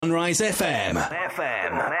Sunrise FM.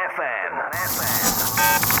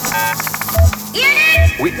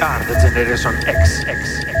 We are the Generation X.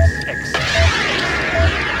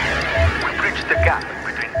 We bridge the gap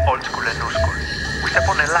between old school and new school. We step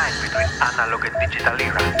on a line between analog and digital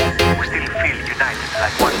era. We still feel united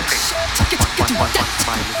like one face, one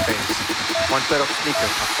smiling face, one pair of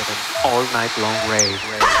sneakers after an all-night long rave,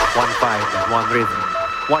 one vibe, one rhythm,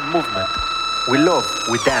 one movement. We love,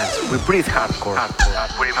 we dance, we breathe hardcore.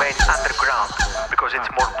 We remain underground because it's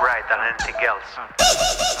more bright than anything else.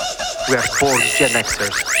 We are born Gen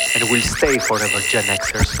Xers and will stay forever Gen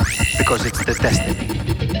Xers because it's the destiny.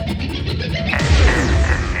 And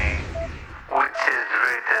destiny, which is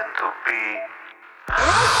written to be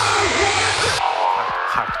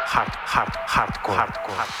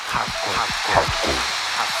hardcore.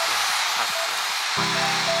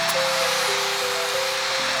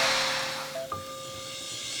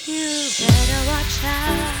 You better watch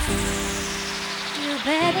out. You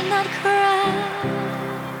better not cry.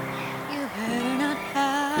 You better not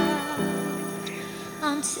pout.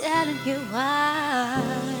 I'm telling you why.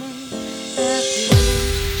 The big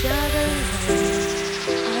jugglers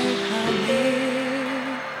are coming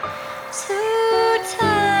to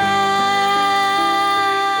town.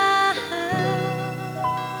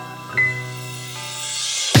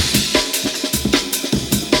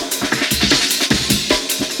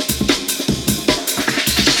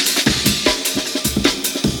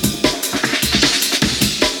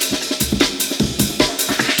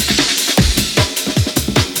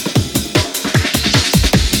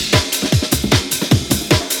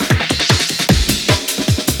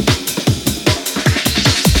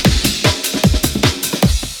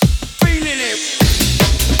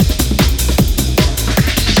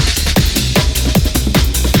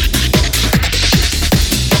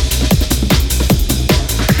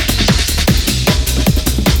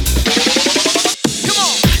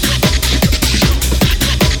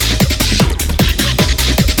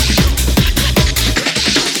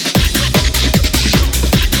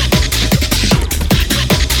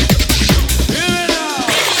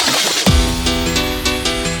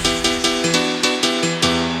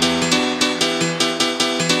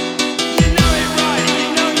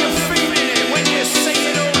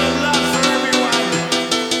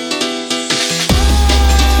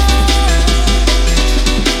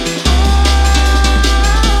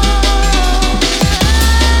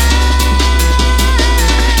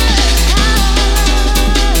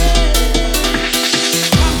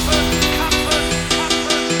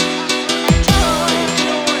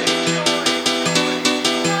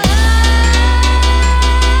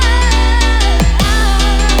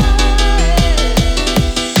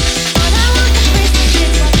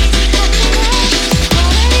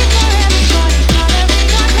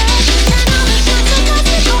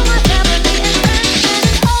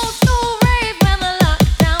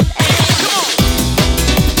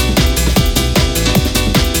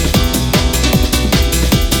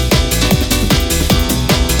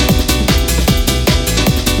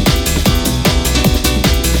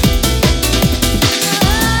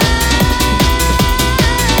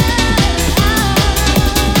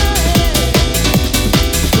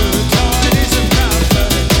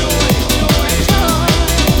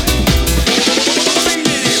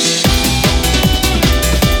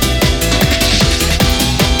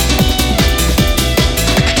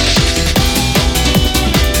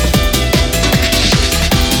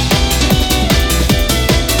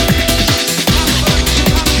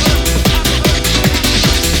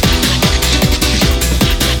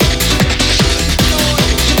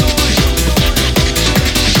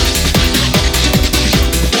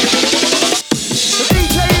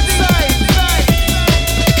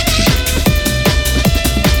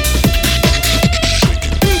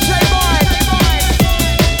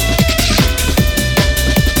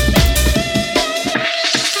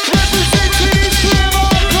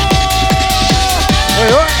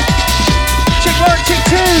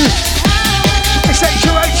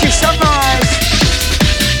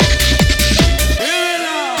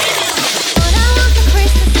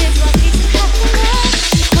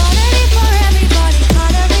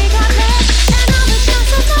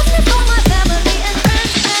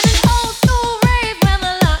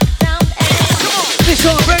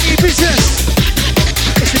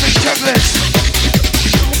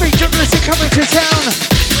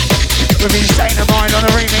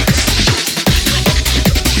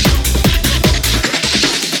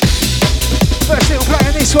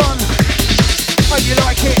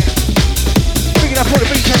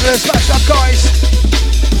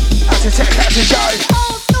 Tech, that's a show.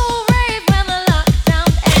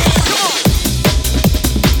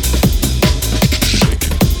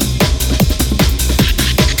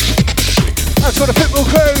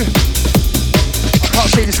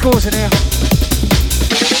 Scores in here.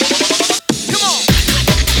 Come on.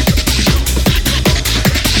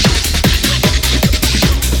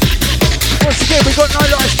 Once again, we've got no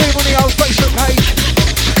live stream on the old Facebook page.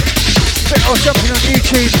 But I'll jump in on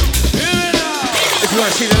YouTube if you want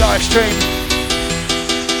to see the live stream.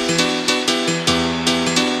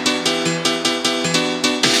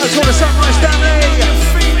 That's all the sunrise down there.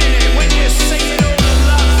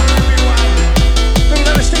 Bring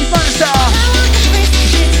another Steve Bunter.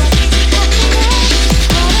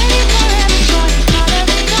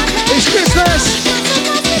 It's Christmas.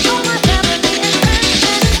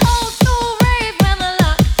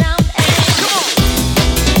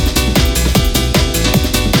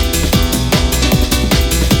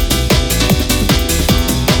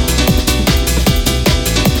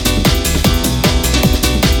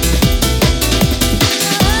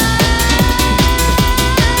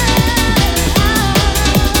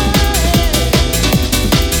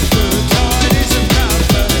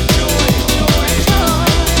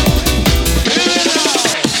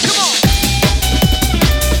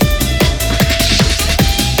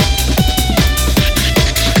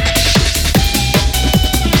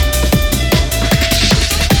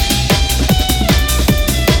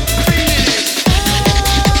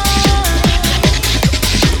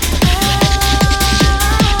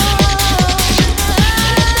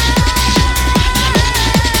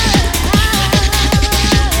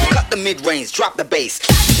 Drop the bass.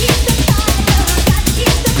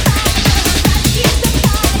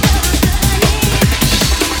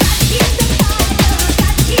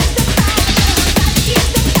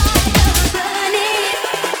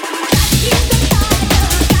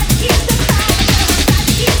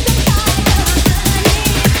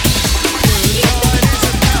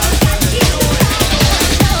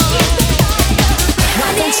 Why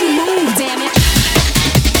don't you move, damn it?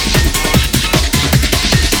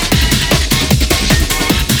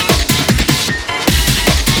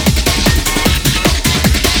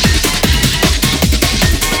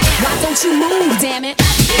 Damn it.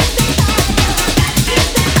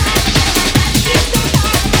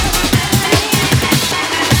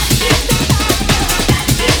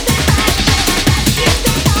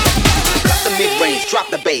 Cut the mid-range, drop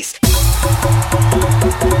the bass.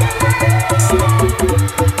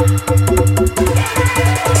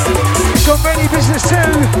 It's got many business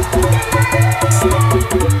too.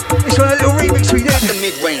 It's got a little remix we did. Cut the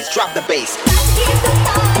mid-range, drop the bass.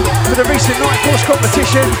 For the recent night course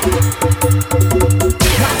competition.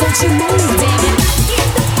 Why don't you move, damn it?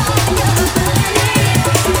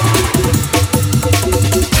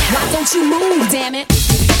 Why don't you move, damn it?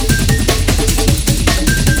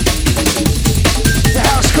 The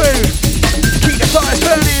house crew, keep the fires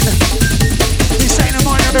burning. Insane of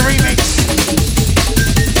mine on the remix.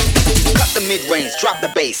 Cut the mid-range, drop the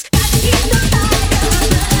bass.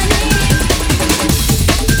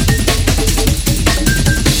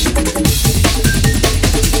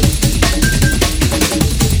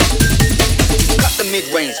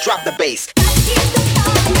 Mid-range, drop the bass.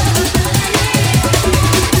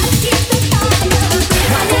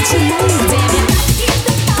 Why don't you move, damn it?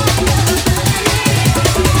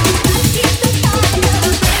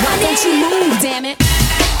 Why don't you move, damn it?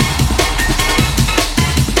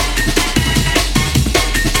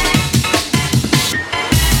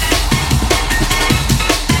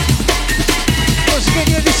 Once again,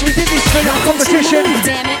 yeah, we did this for our competition. Move,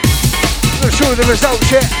 damn it. Not sure of the results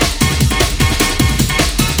yet.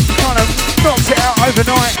 Kind of knocked it out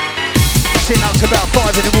overnight. Sitting up to about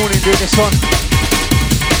 5 in the morning doing this one.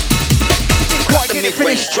 Didn't quite get it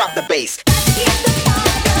finished. Drop the bass.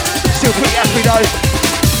 Still pretty happy though.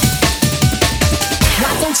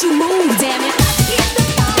 Why don't you move, damn it?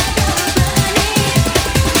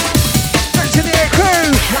 Back to the air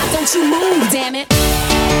crew. Why don't you move, damn it?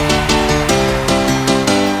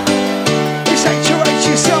 This actuates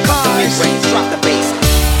your sunrise. Mid-range, drop the bass.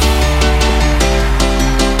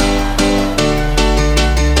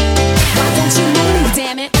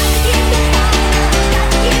 Damn it.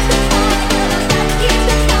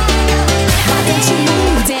 Why don't you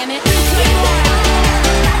move, damn it?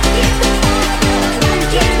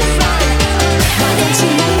 Why don't you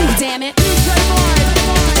move, damn it?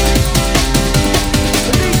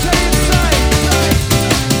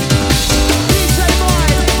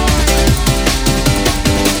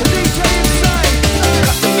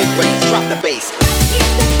 Cut the mid-range, drop the bass.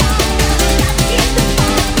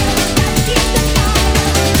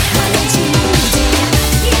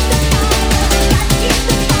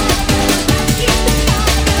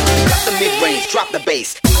 Drop the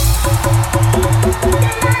bass.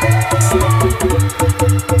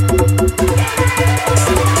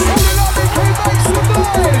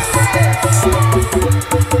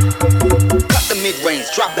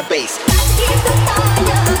 drop the bass.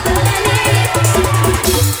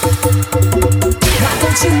 Why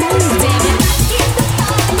don't you move, damn it?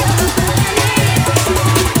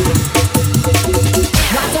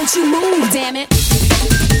 Why don't you move, damn it?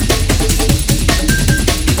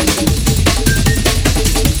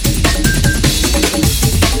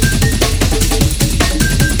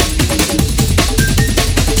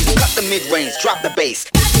 Cut the mid-range, drop the bass.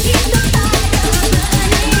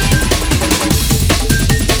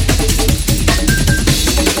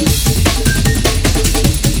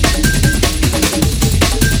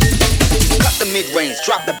 Cut the mid-range,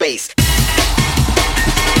 drop the bass.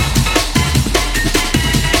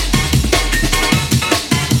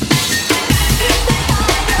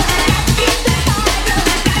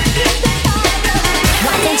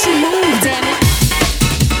 Why don't you move, damn it?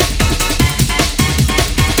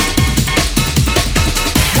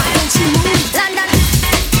 Why don't you move, London?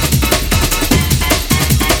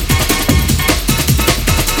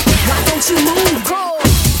 Why don't you move, Cru-l-t?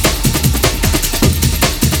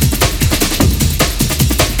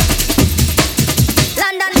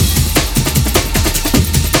 London.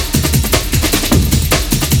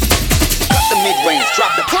 Cut the mid-range,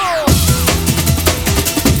 drop the Cru-l-t.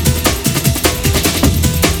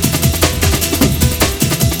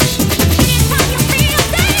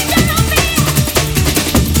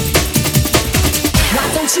 Why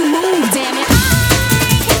don't you move, damn it?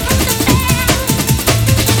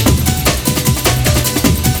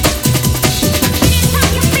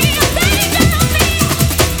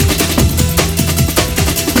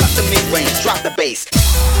 Cut the mid-range, drop the bass.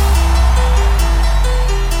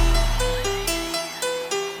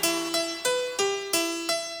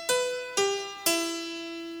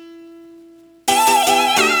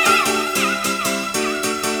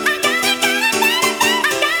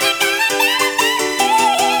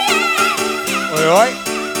 Alright.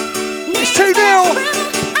 It's 2-0.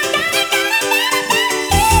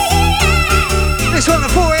 This one, the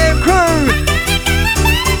 4 AM crew.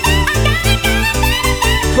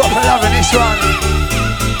 Proper loving this one.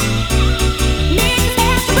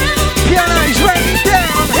 Piano's raining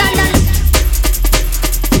down. London.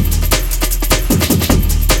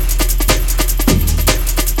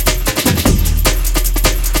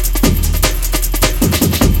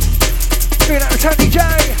 Big up to Tony J.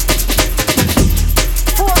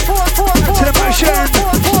 To the motion.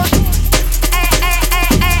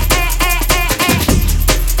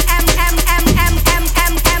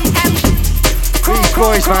 These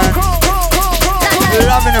boys, man.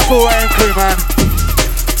 Loving the 4 AM crew, man.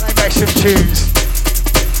 They make some tunes.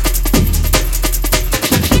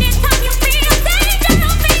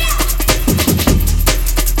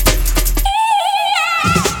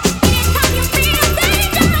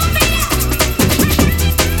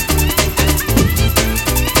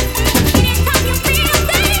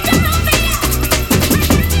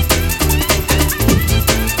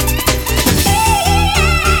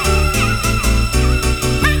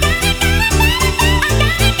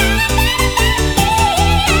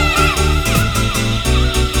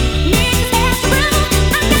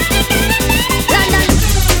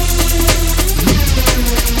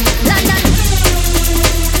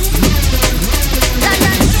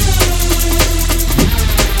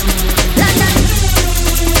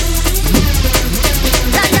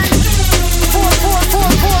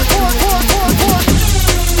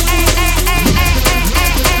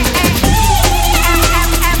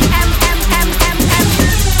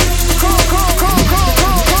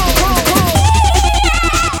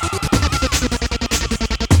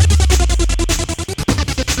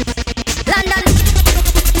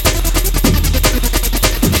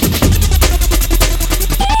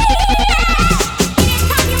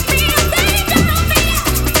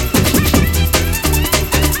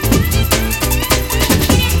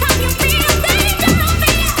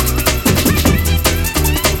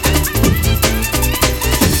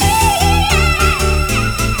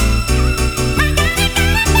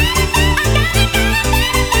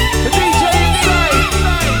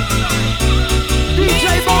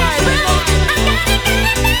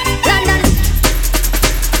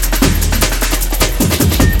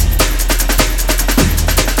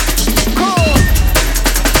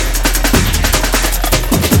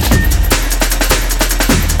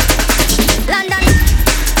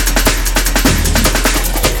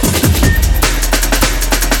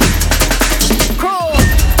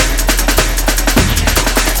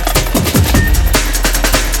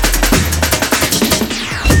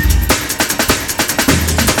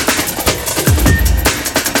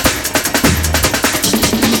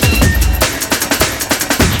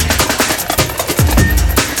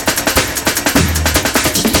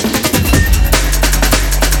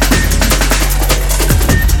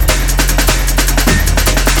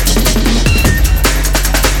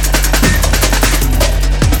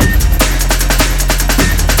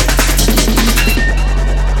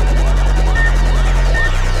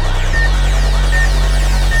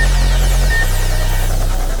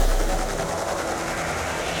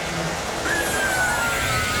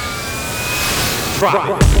 This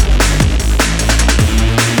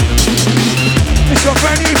one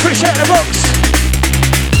brand new, fresh out of the box.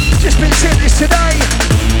 Just been sent this today.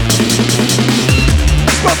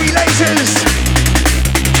 It's Bobby Lasers.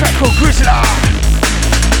 Track called Grizzla.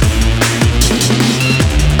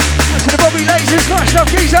 To the Bobby Lasers, much love,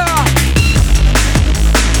 geezer.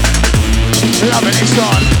 Loving this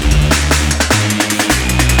one.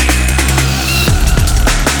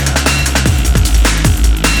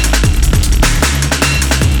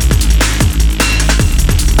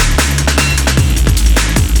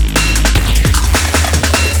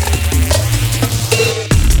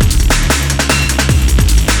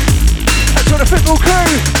 That's what the football crew.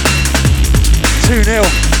 2-0.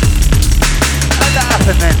 How'd that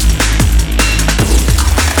happen then?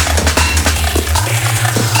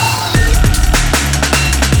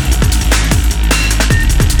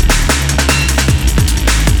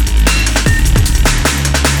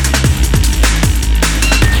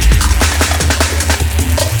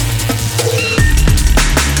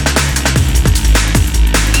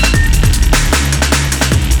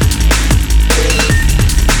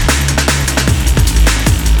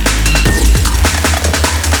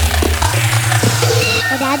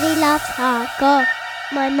 Hardcore.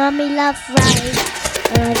 My mummy loves rave.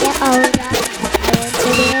 When I get older, I want to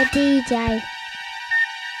be a DJ.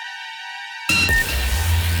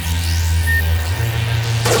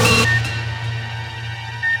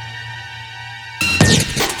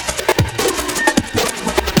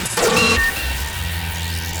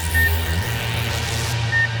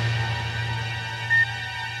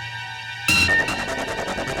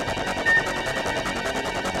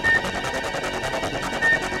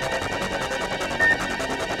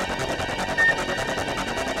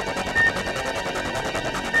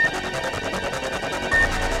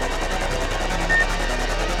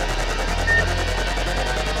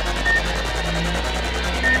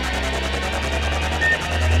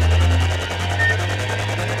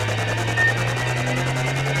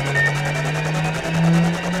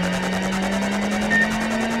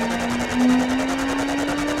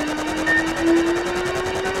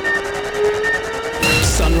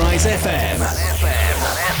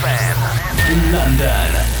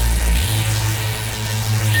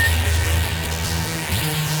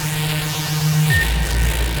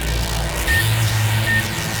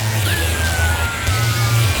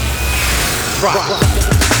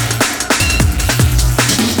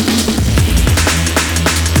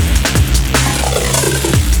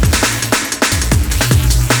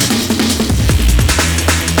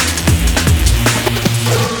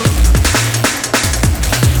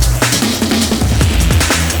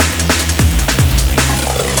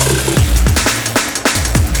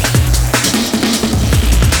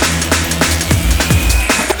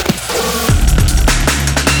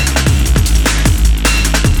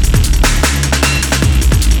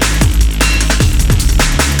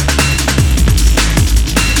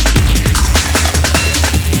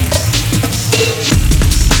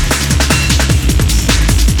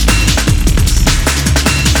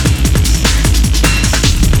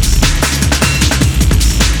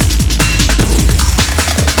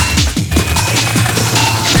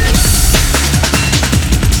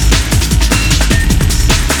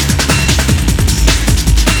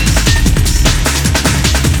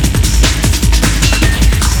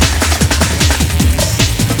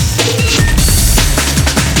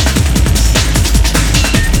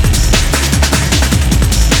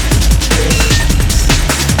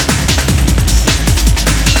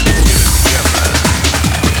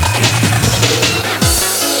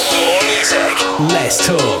 Let's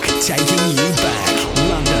talk, taking you back.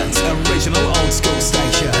 London's original old school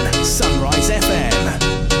station, Sunrise FM.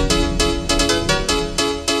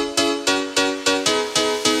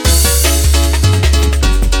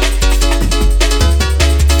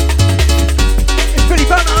 It's Billy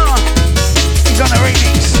Bunter. He's on the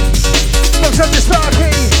remix. Looks up the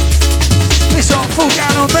Sparky. This one, Fall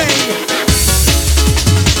Down on Me.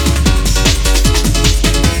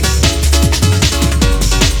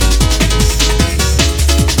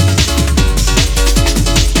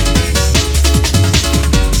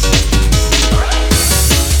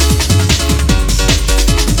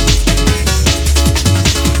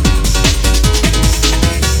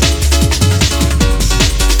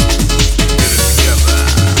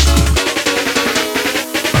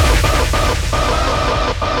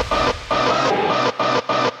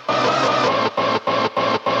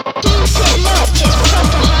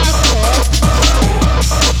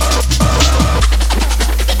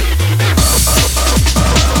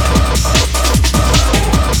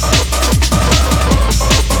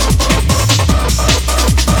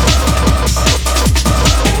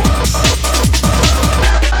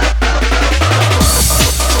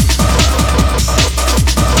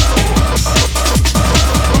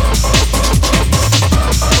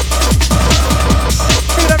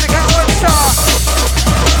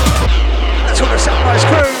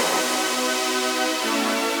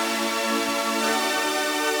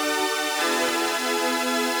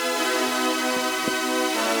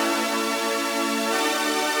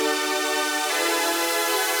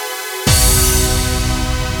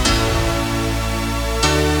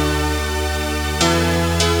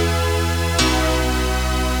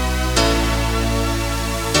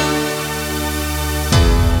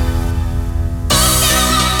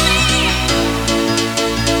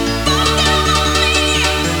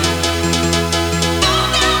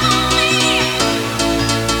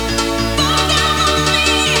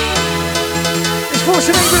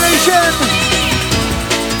 Awesome Evolution.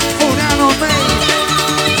 Fall down on me.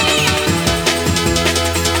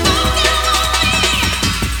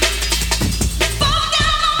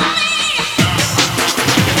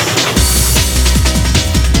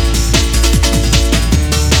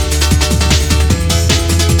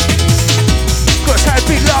 Got to say a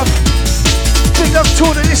big love to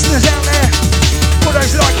all the listeners out there. All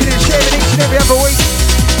those liking and sharing each and every other week.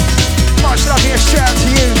 Much love here straight out to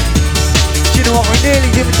you. Do you know what, we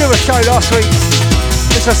nearly didn't do a show last week.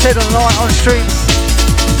 As I said on stream,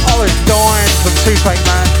 I was dying from toothache,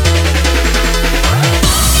 man.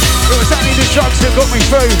 It was only the drugs that got me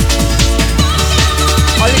through.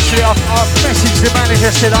 I messaged the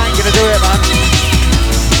manager, said I ain't gonna do it, man.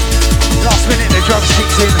 Last minute the drugs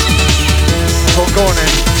kicked in. I thought, go on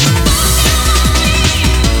then.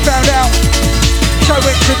 Found out, show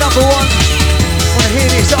went to #1. Want to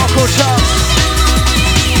hear this hardcore charts?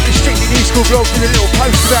 The Strictly New School blog did a little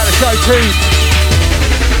post about the show too.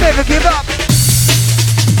 Never give up.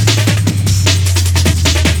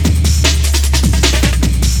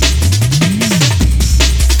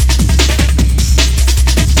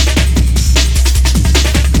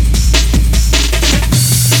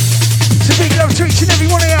 So big love to each and every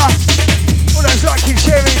one of you. All those liking,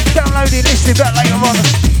 sharing, downloading, listening back later on.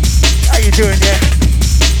 How you doing, yeah?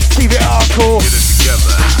 Keep it hardcore. Get it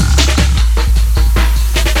together.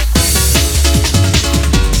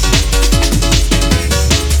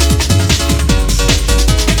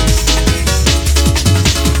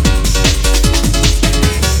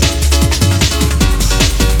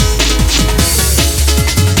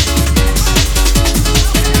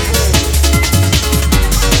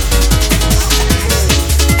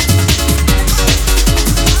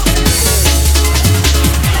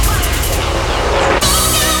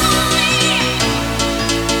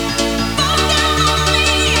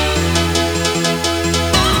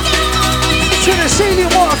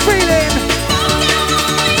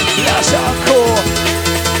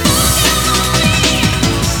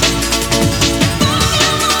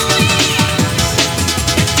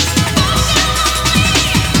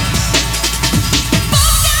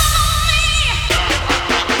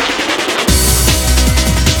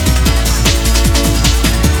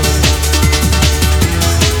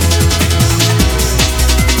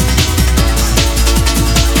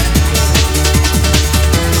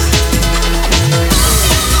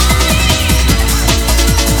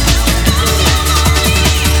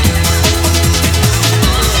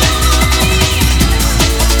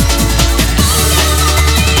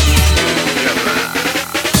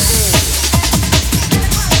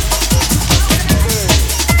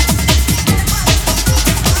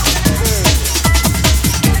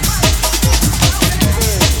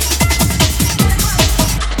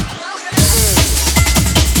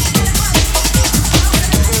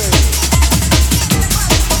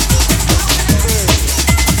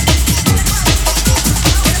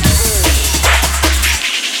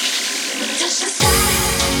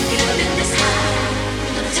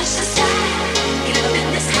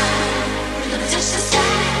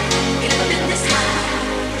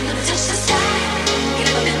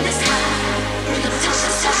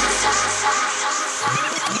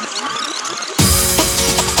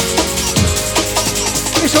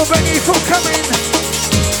 Coming,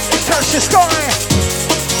 it's Touch the Sky,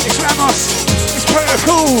 it's Ramos, it's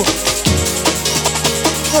Protocol.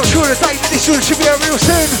 Not sure the date, but this one should be out real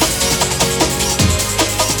soon.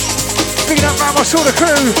 Picking up Ramos, all the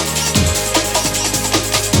crew.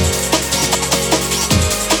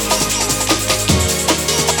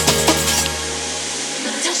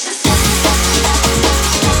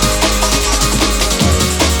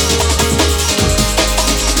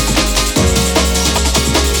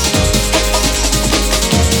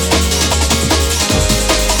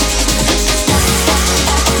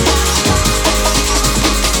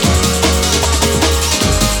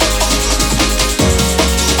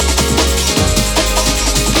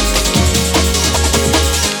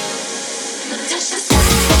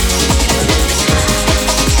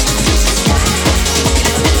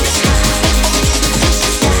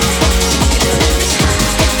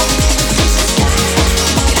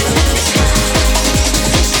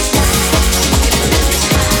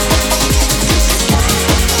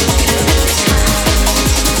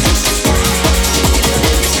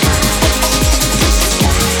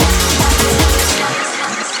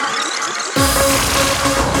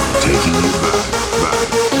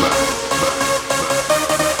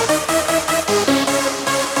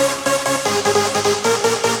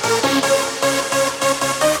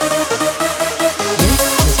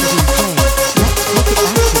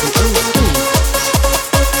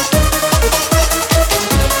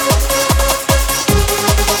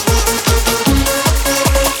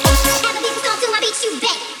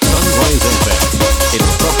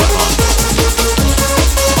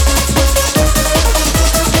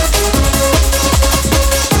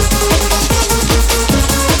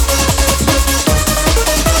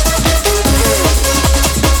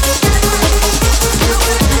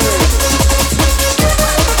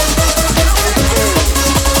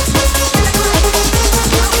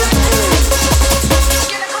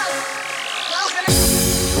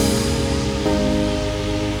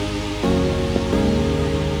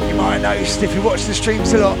 honest, if you watch the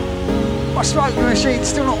streams a lot, my smoking machine's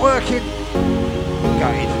still not working.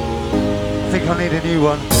 Gutted. I think I need a new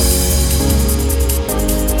one.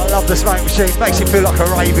 I love the smoke machine, makes you feel like a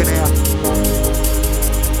rave in here.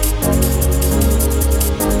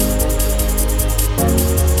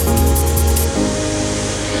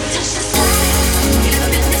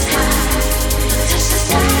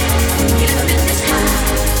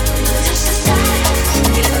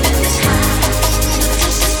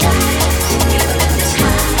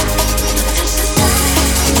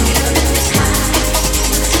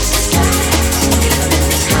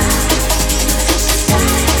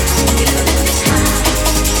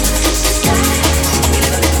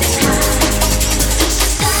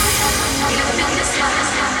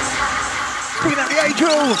 How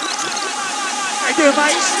you doing,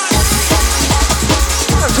 mates?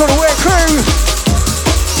 That's all the weird crew.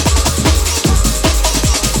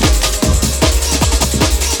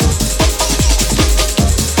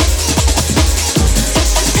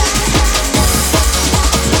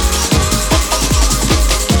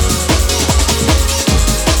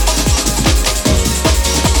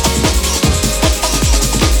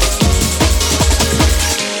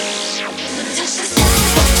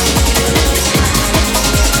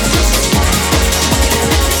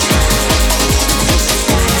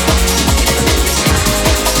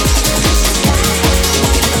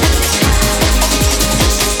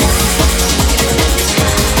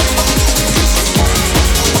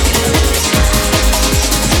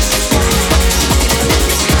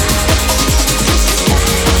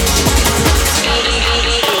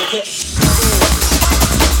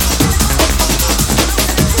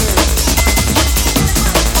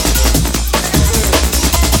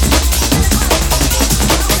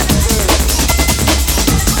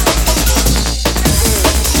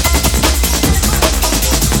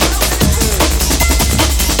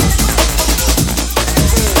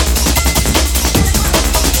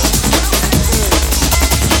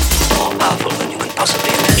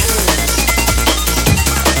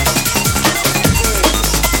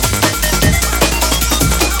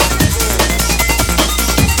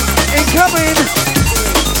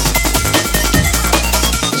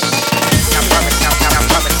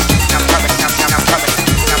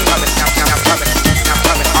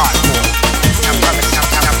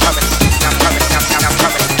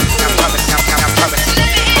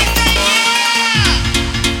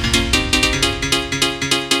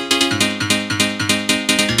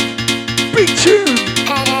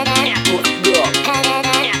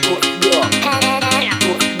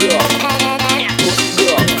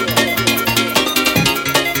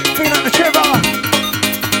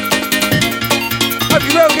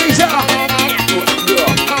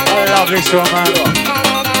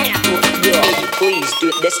 Please do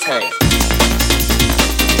it this time.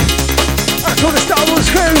 That's all the Star Wars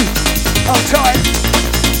crew. Hold tight.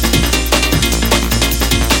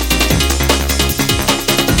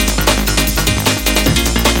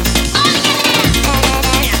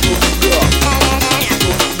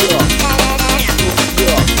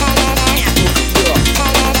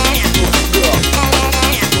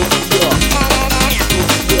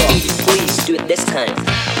 Please do it this time.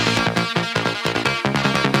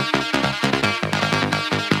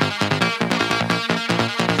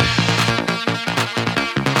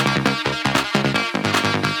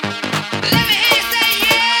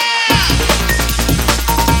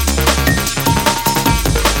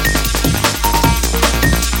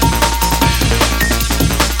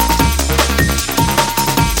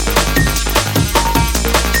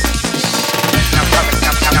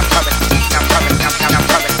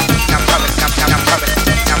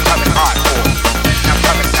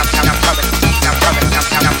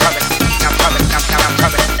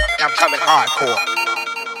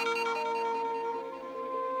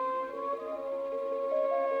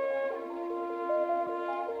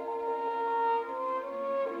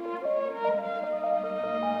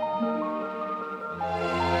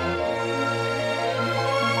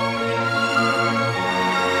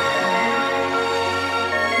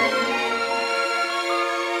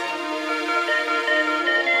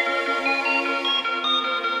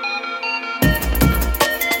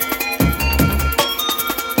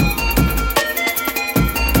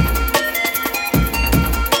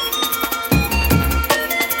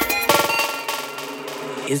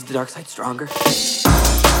 Is the dark side stronger? This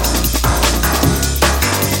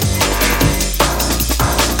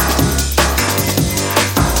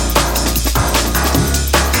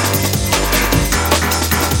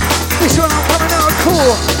one I'm coming out of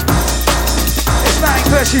core. It's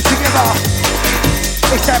M.A.N.I.C versus Together.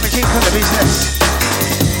 It's damaging from the business.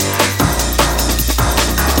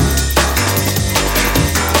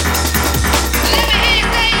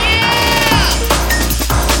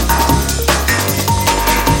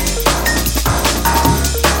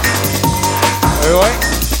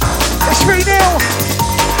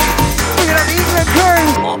 Bringing up the England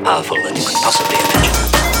crew. More powerful than you could possibly imagine.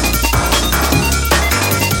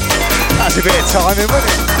 That's a bit of timing,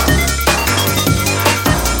 wasn't it?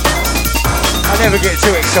 I never get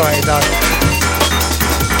too excited though.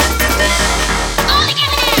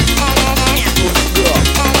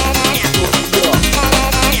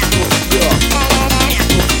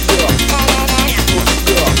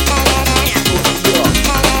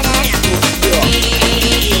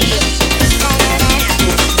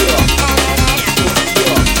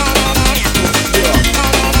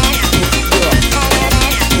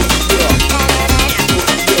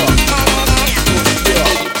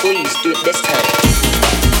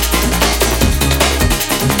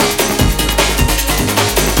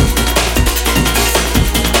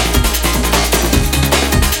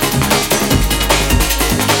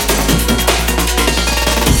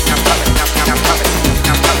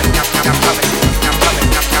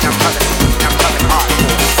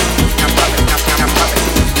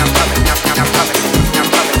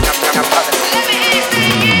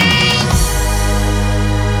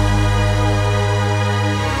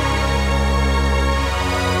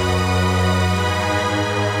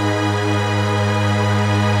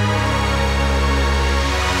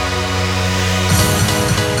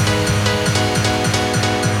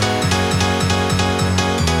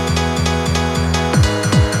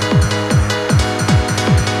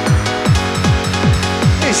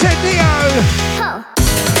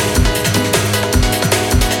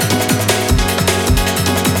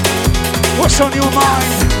 What's on your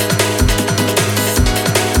mind?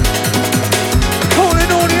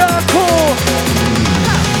 Calling all the hardcore.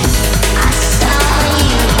 I saw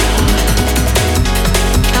you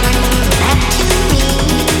coming back to me.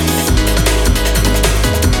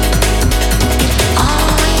 It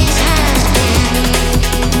always has been.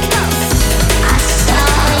 I saw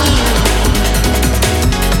you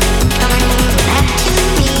coming back to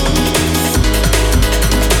me.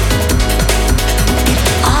 It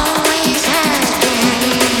always has been.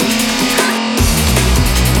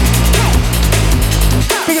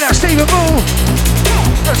 Picking out Stephen Bull.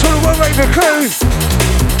 That's all the One Raver crew.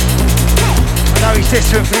 I know he's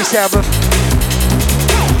desperate for this album.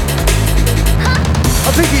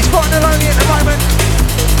 I think he's fighting lonely at the moment.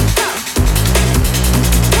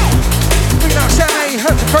 Picking out Sammy,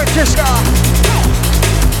 up to Francesca.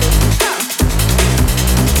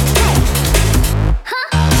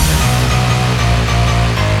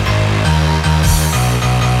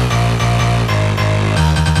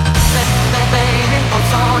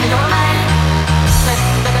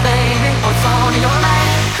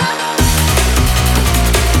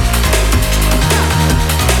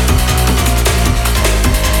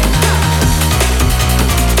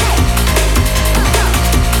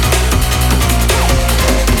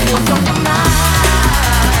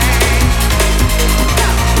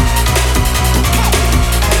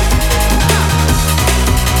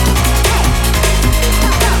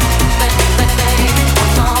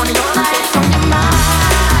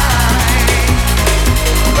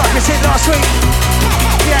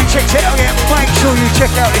 Checked it out yet, make sure you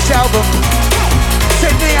check out this album.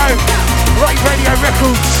 Said Neo, Right Radio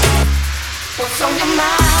Records. What's on your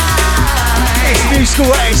mind? It's new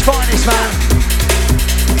school at its finest, man.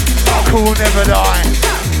 Hardcore will never die.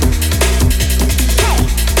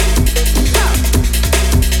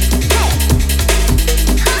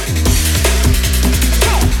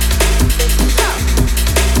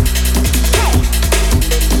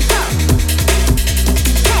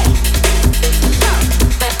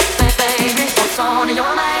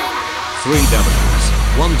 Three W's,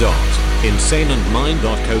 one dot,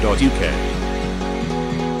 insaneandmind.co.uk.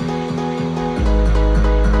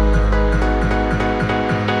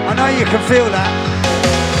 I know you can feel that.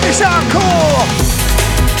 It's hardcore!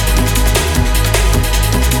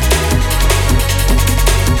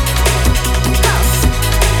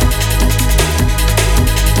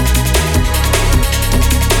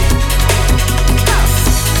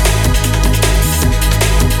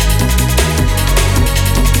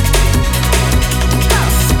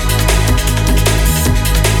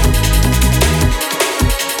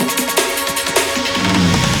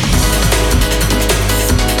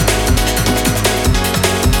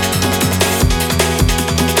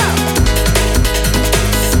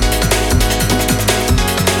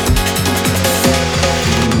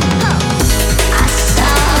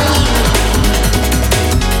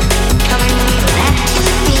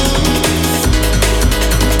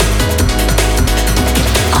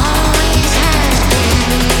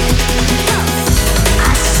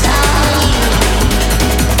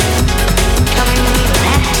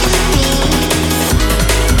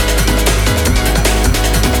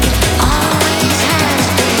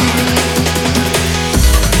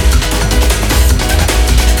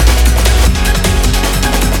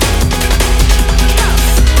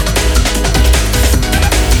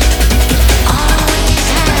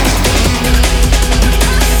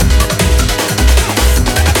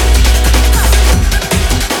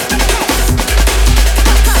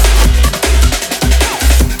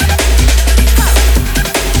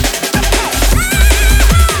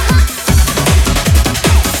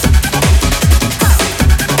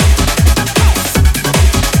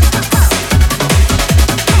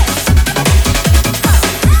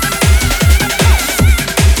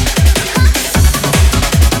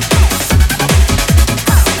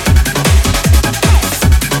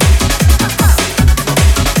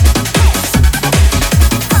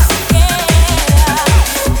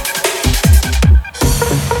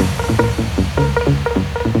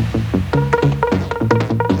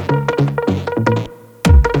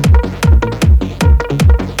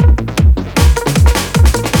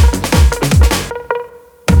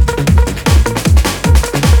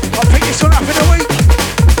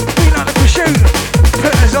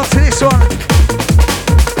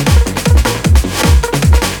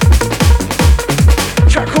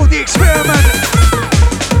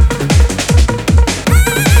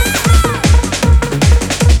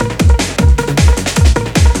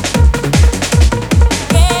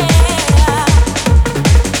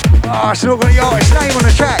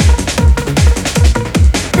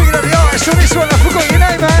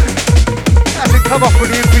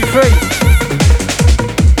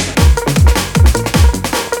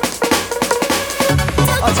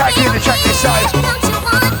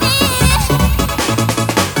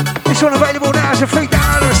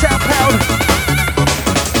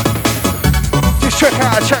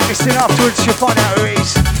 listening afterwards, you'll find out who it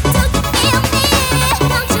is.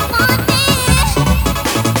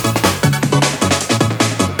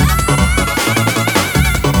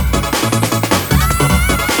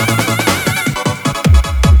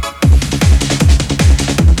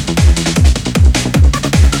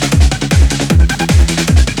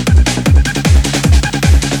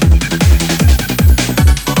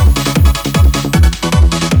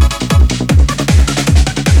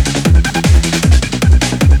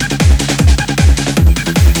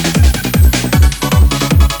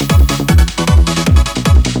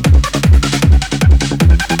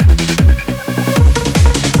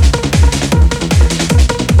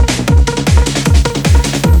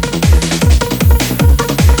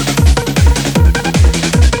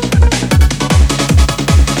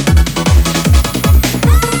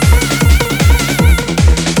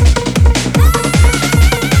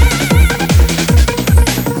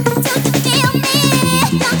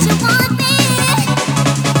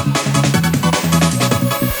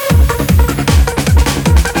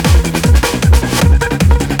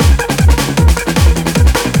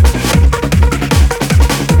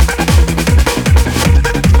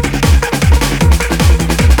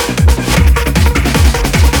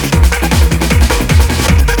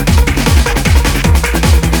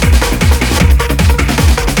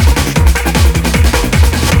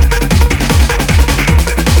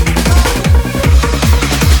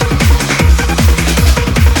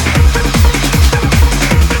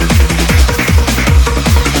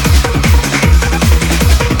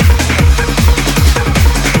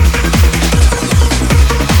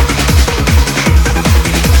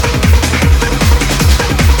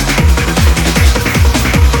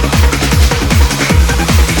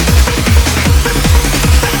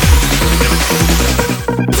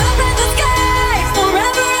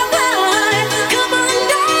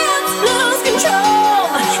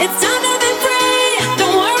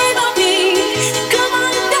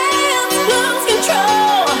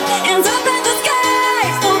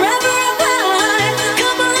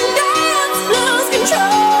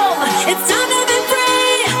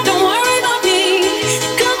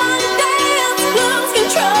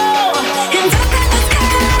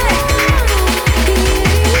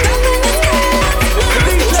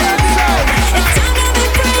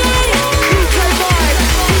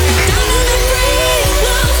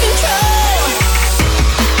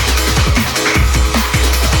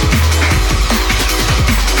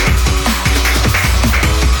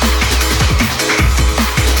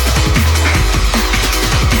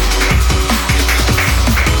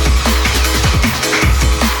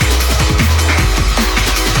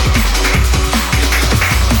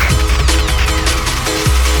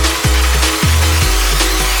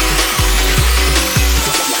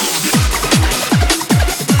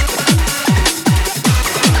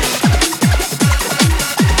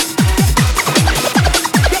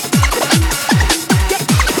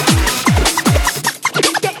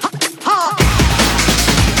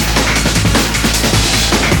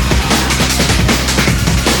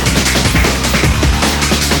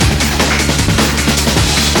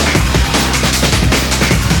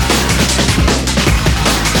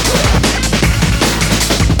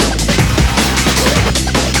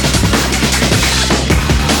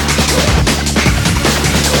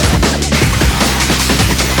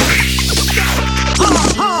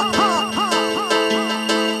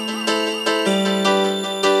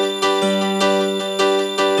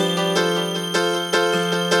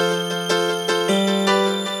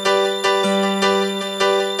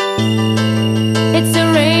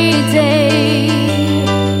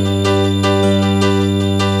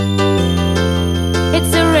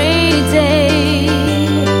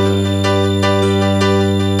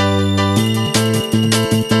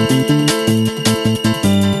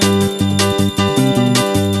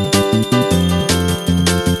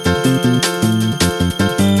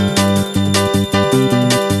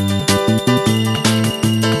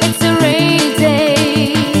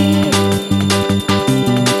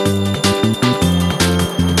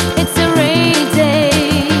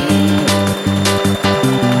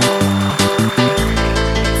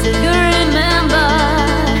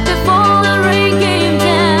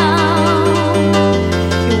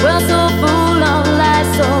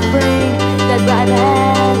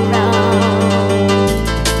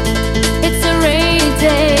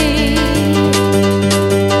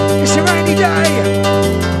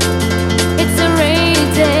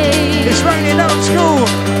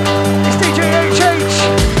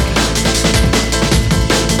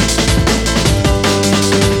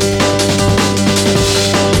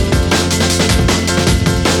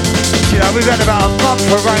 We've had about a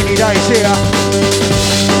month of rainy days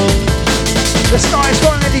here. The skies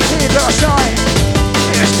finally cleared last night.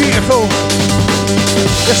 It was beautiful.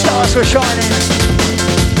 The stars were shining.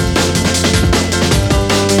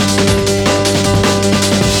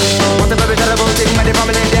 What the very terrible thing, my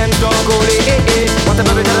family, them don't go to What the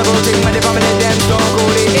very terrible thing, my family, them don't go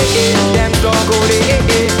to Them don't go to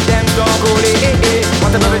them don't go to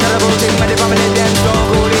What the very terrible thing, my family, them don't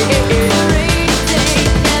go to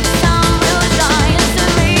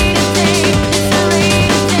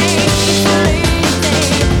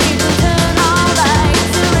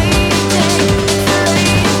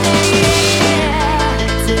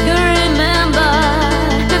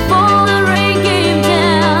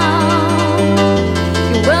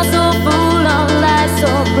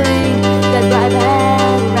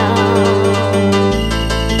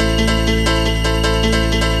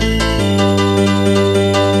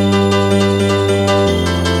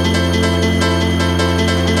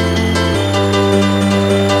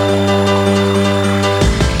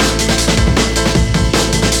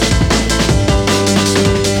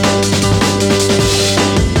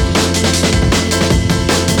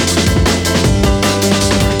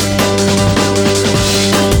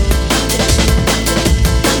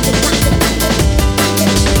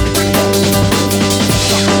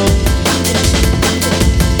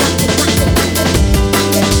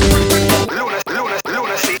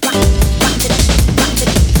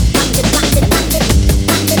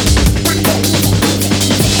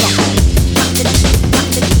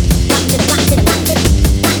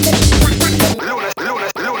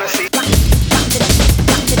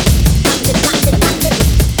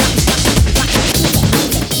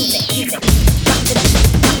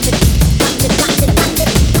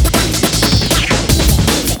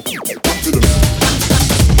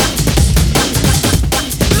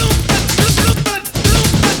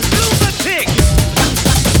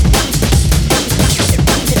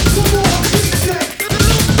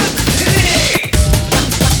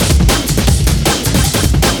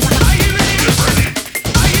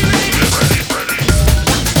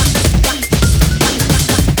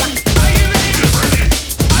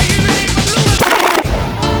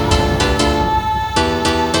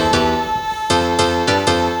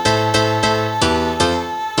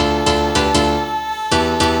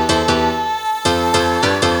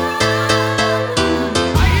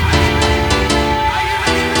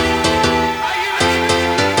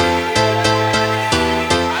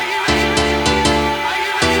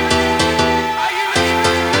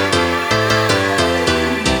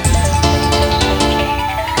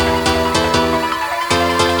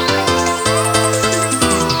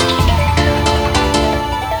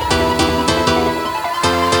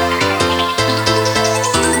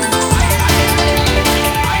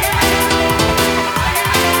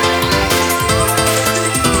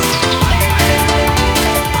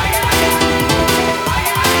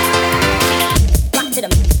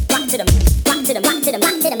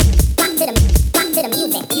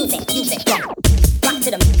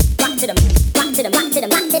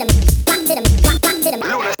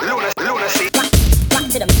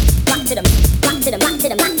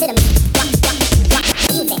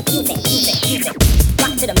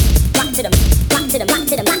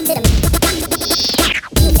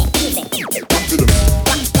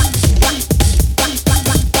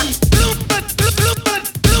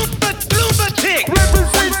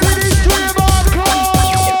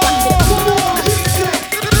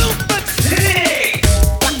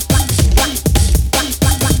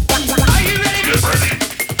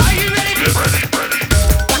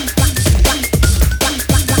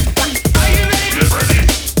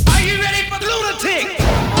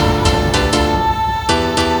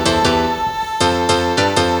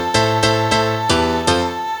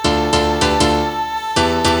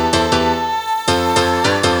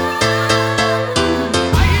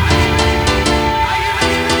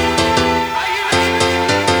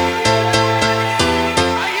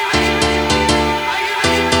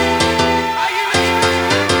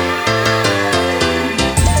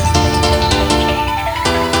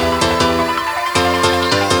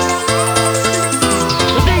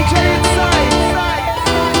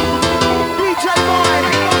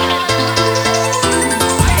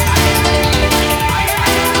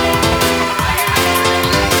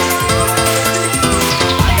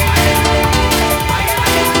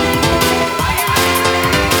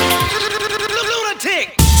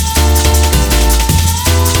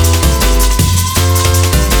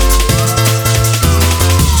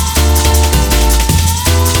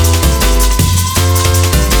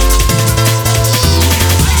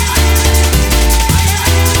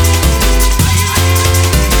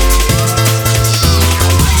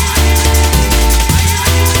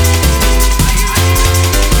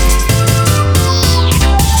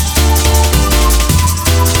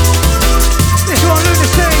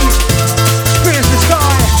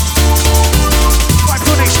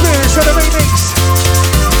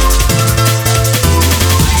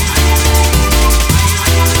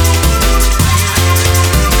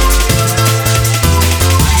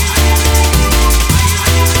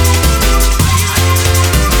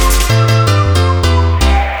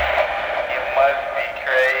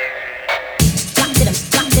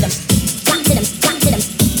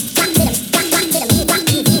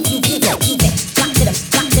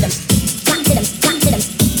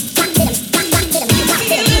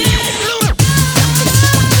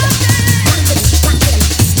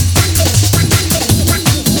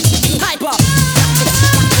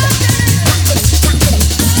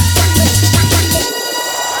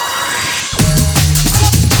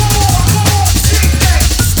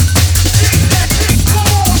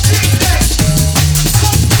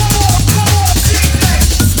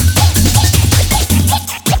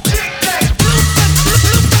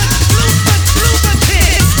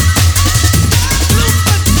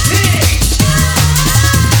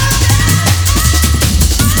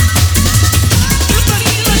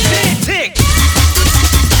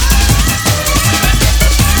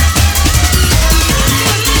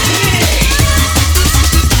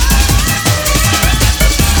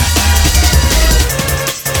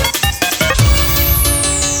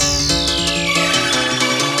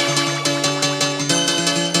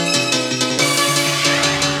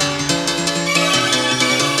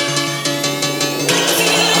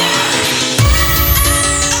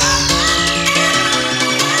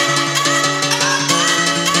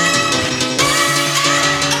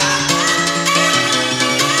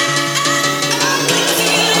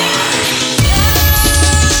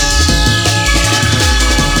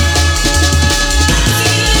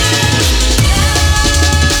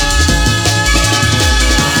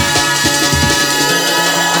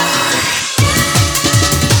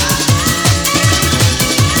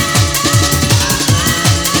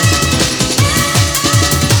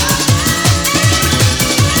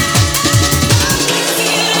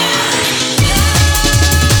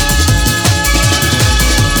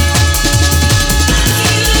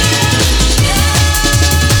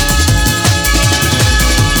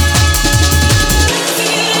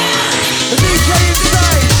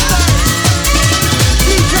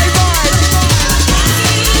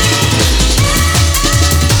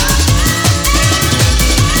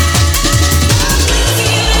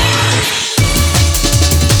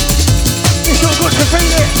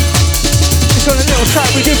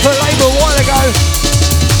track we did for a label a while ago.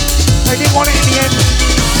 They didn't want it in the end.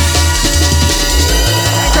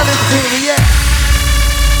 Ain't done anything with it yet.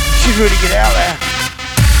 Should really get it out there.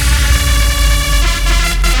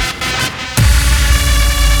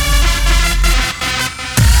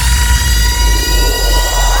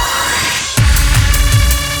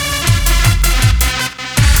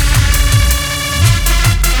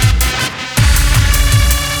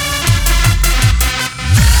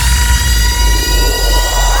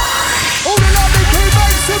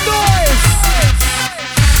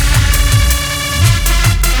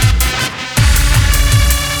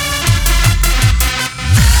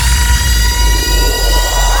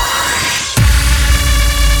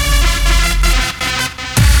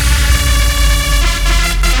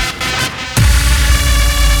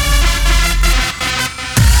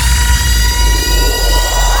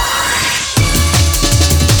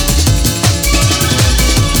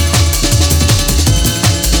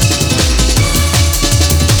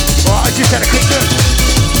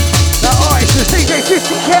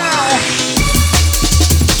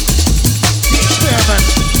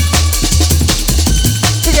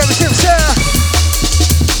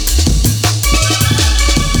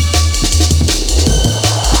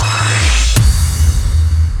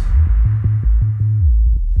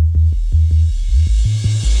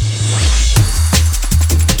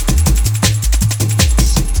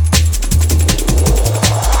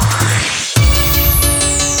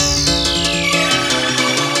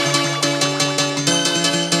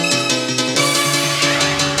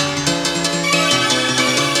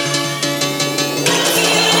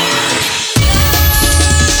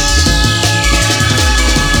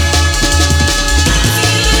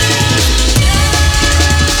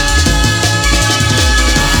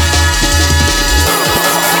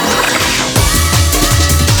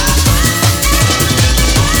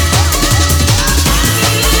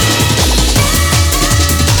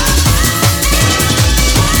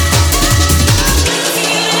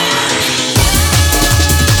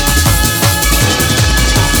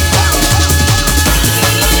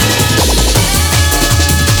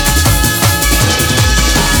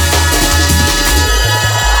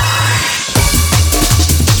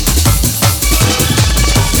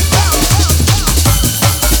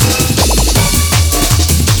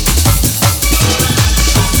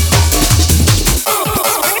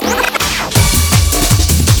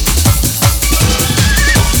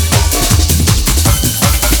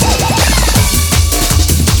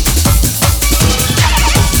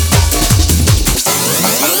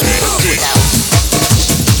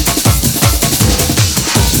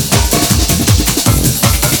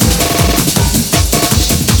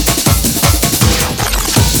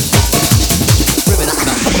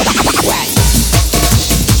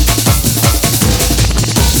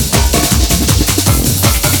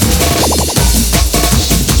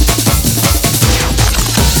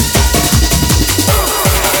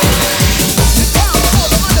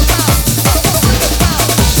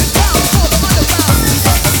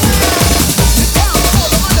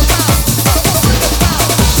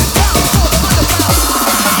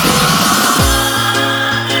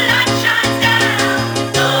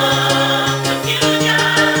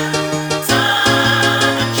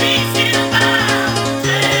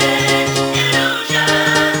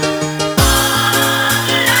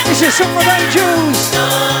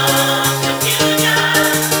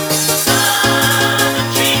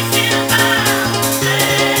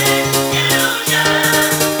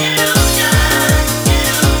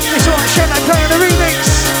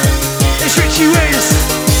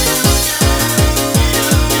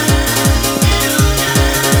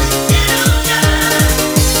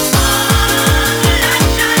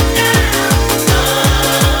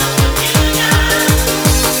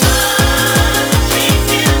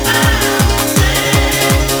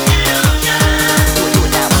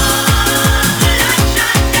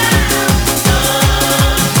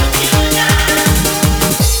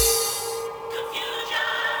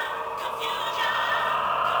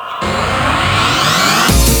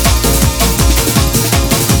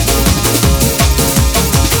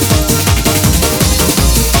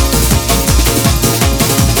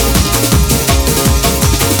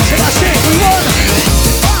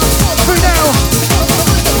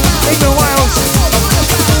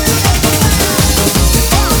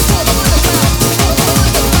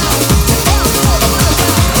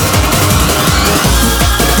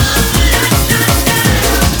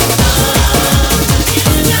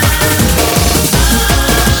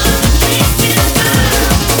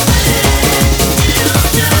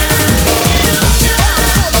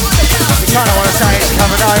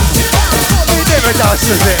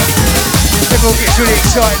 does it? Everyone gets really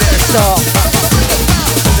excited at the start.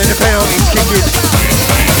 Then the penalties kick in.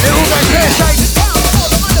 It all goes pear-shaped.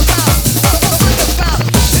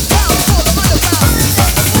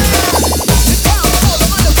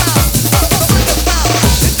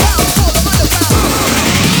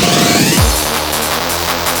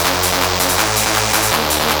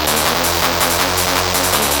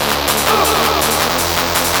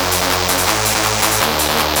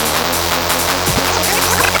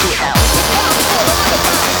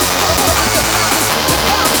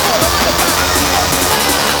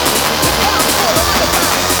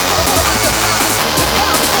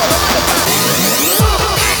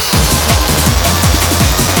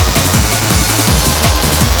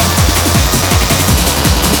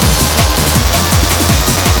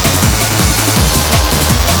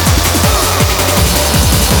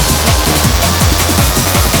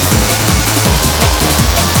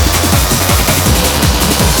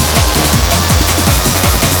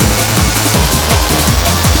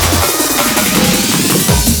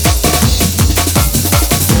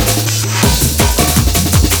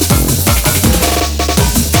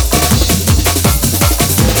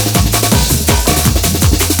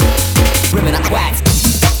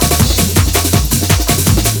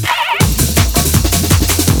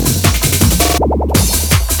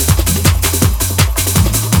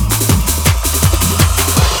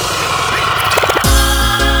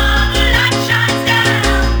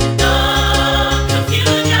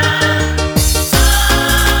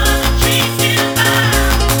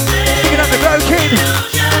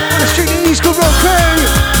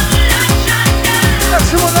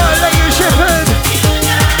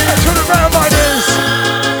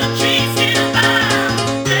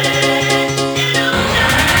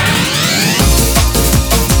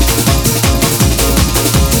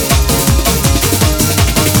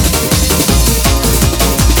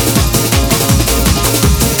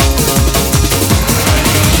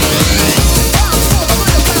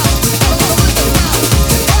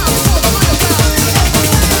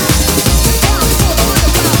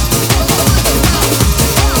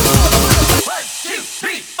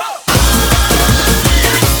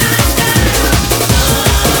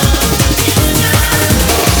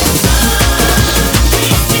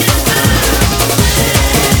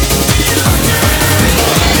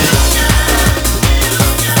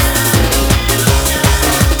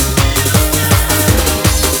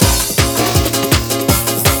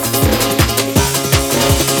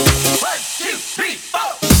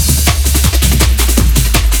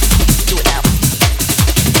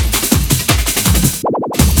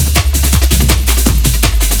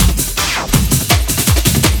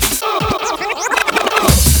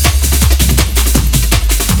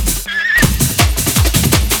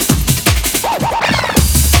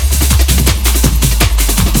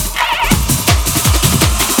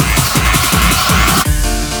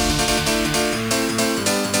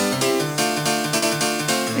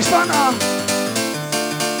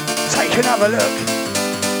 Have a look.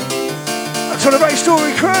 That's on the Race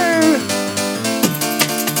Story crew.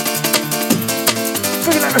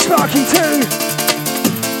 Bringing out the Sparky too.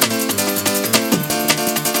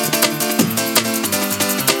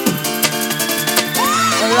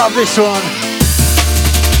 I love this one.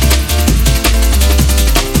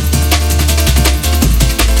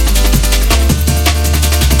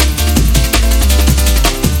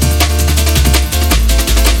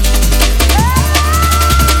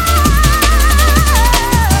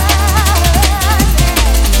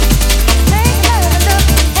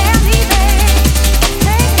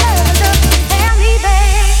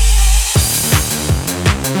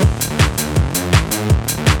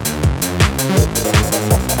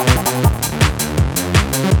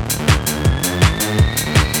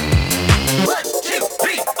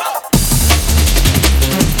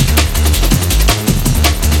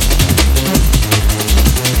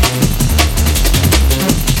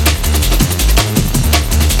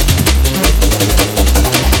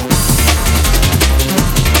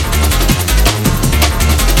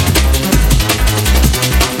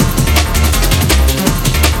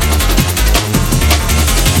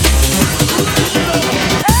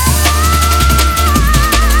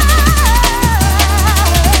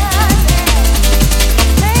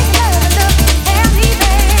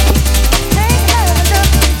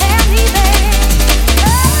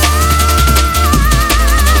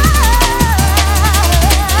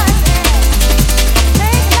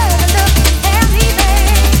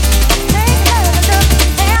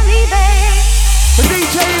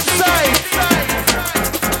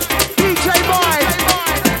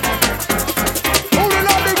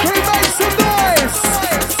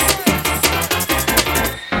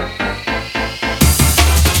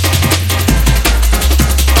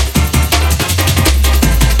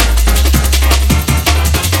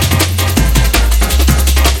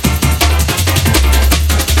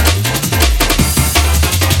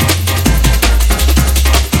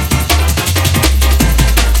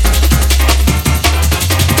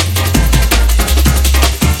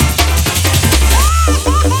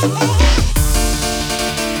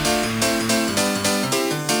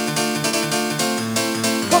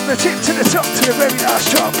 the tip to the top to the very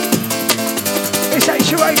last drop. It's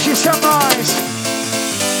HUH's Sunrise.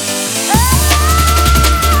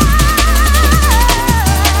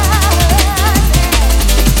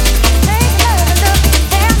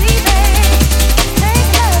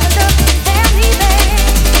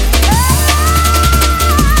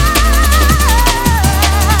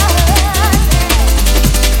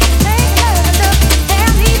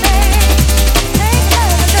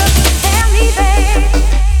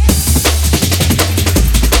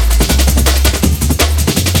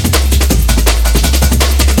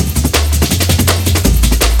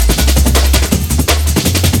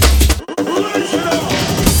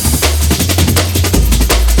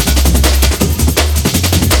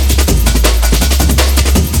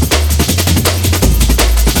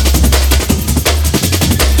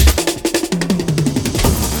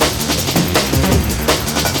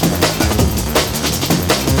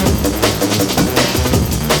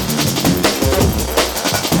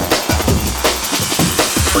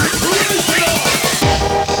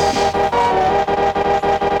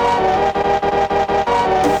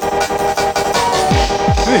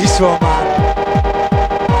 This one,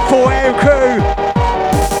 man. 4 AM crew.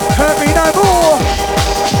 Hurt me no more.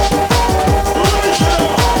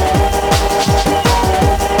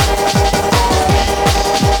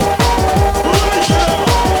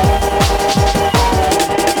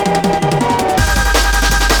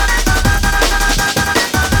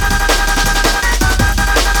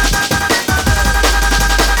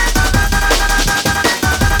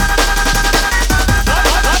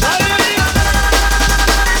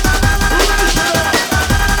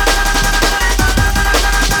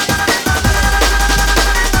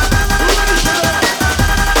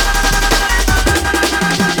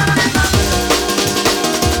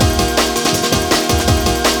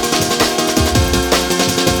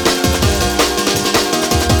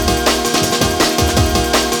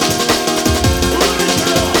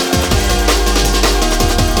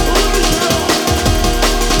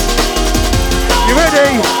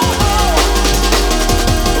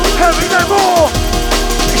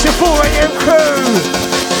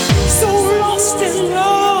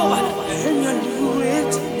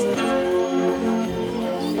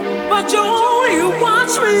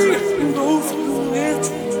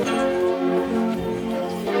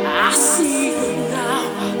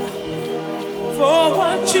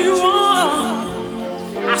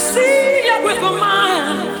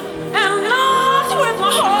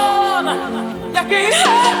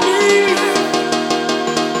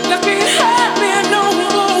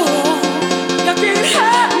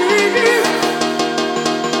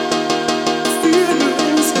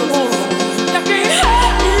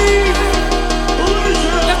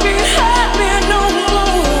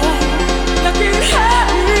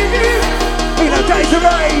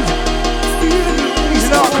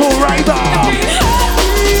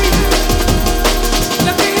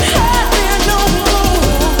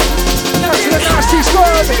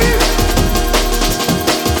 Squad!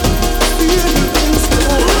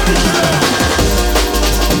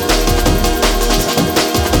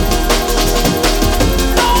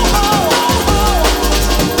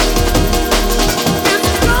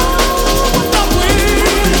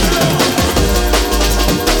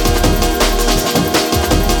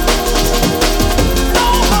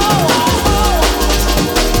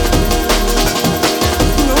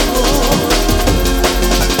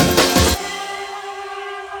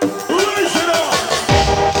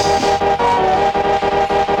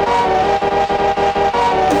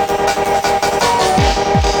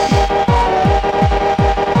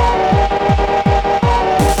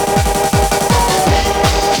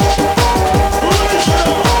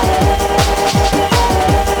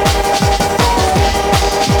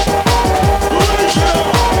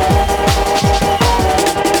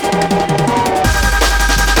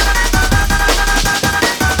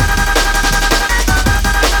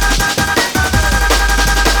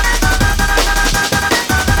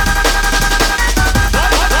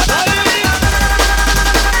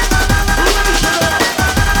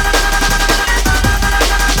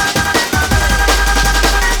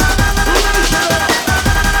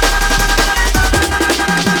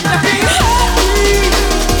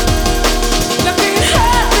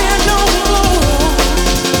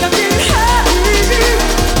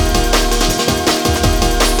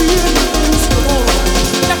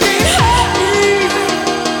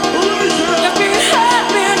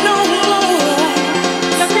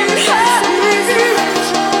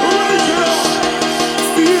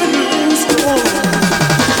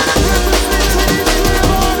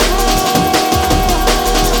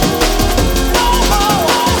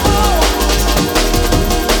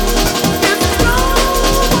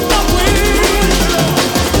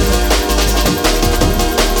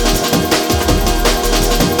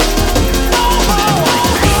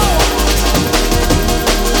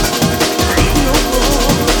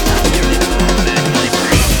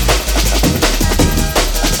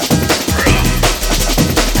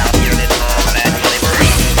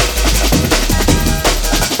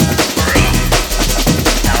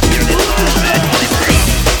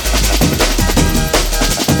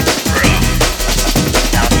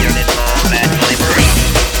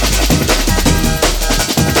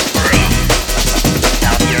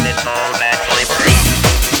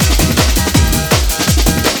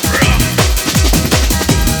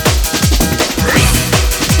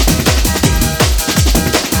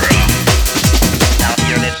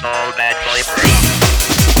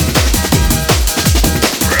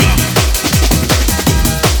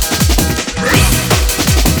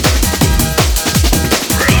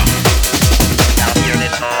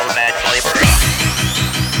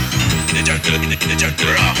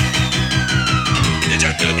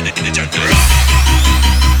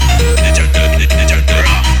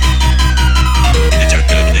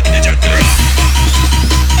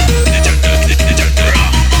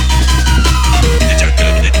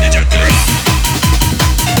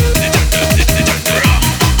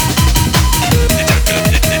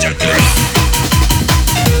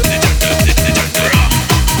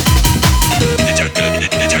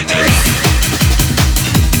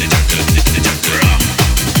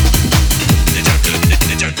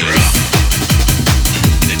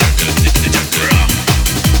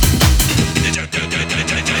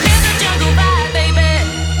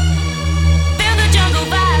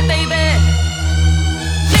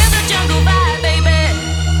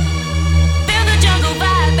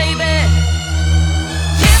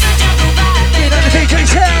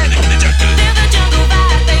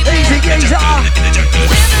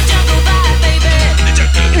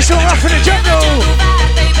 for the jungle.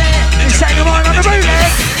 It's Saint of Mine on the bootleg.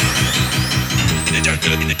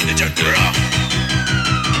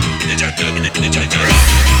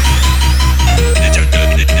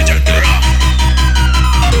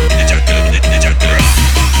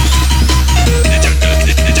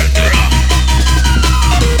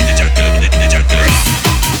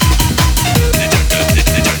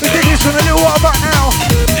 We did this one a little while back now.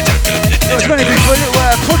 It was going to be for a little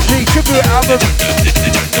Prodigy tribute album.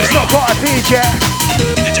 It's not quite appeared yet.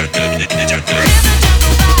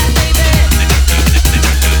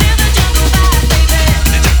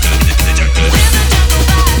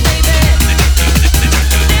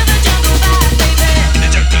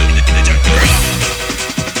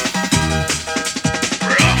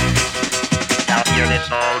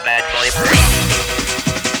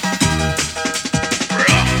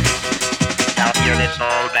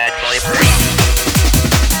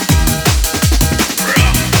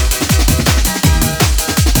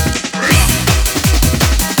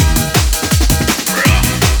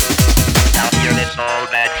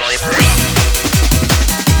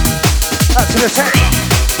 Up to the tech.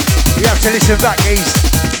 You have to listen back, geez.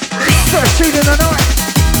 First tune of the night.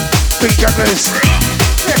 Beat Jugglers.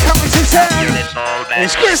 They're coming to town.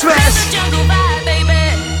 It's Christmas.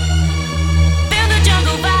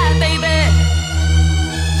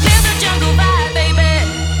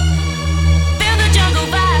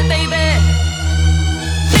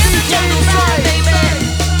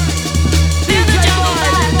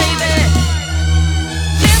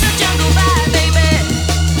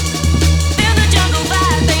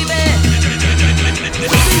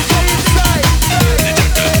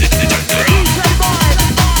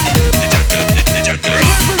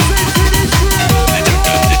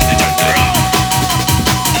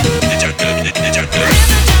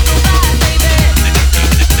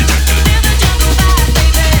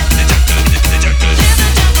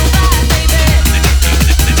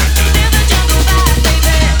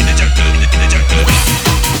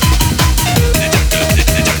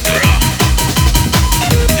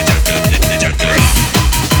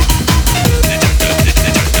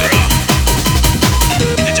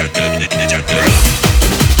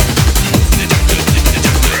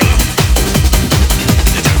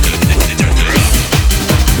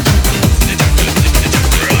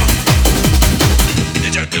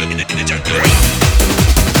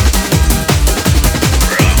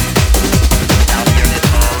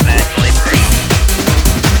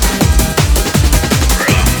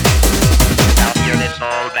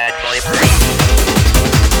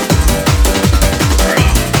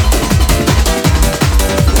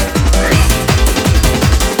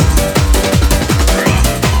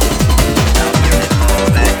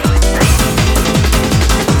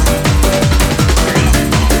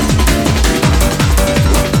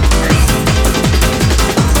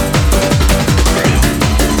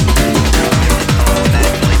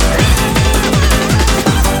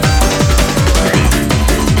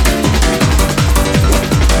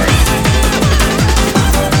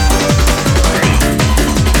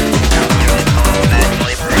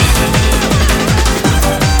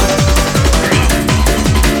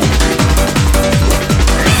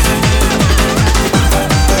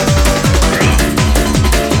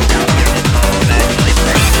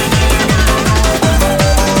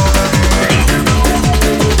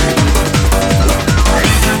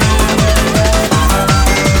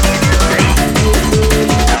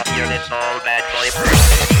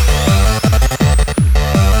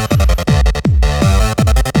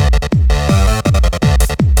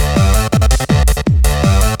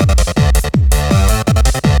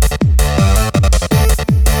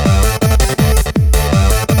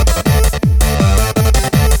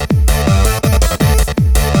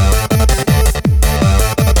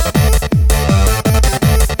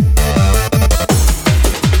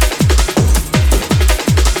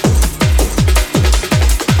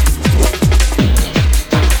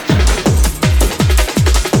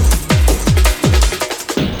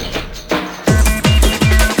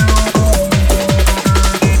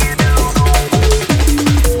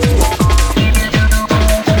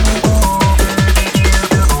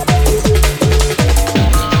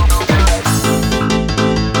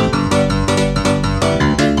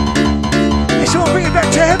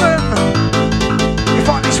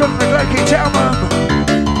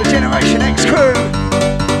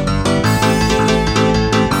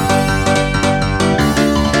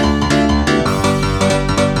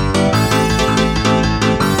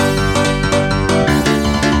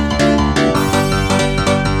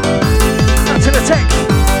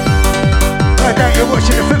 You're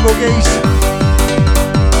watching the football, geese.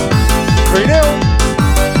 3-0.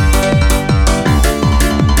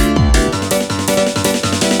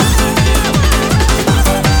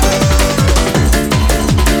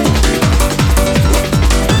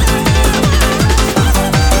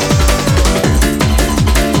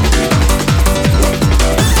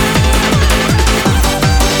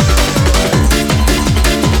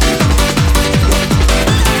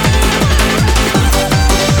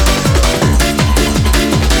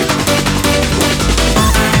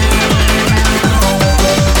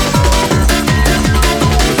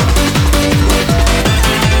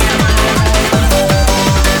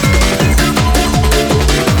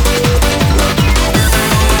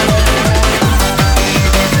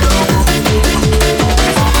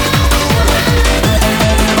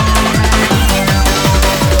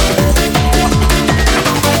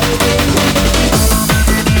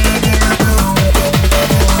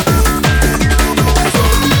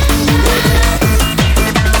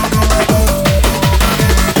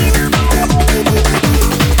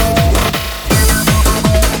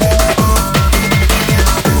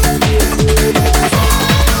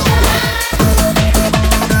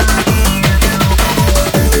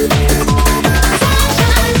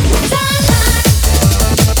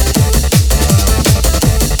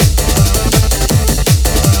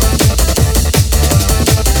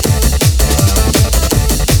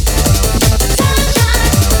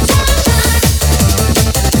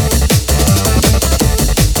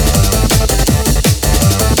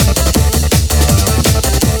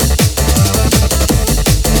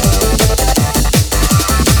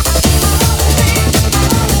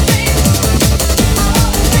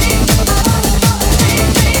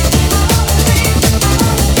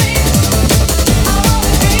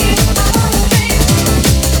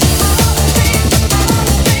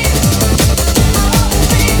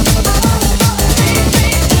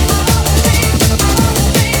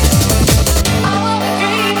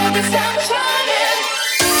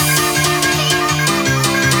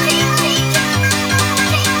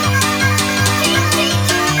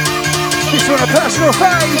 This one a personal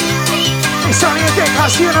fave. It's only a dick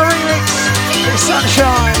Hussy on a remix. It's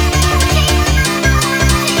Sunshine.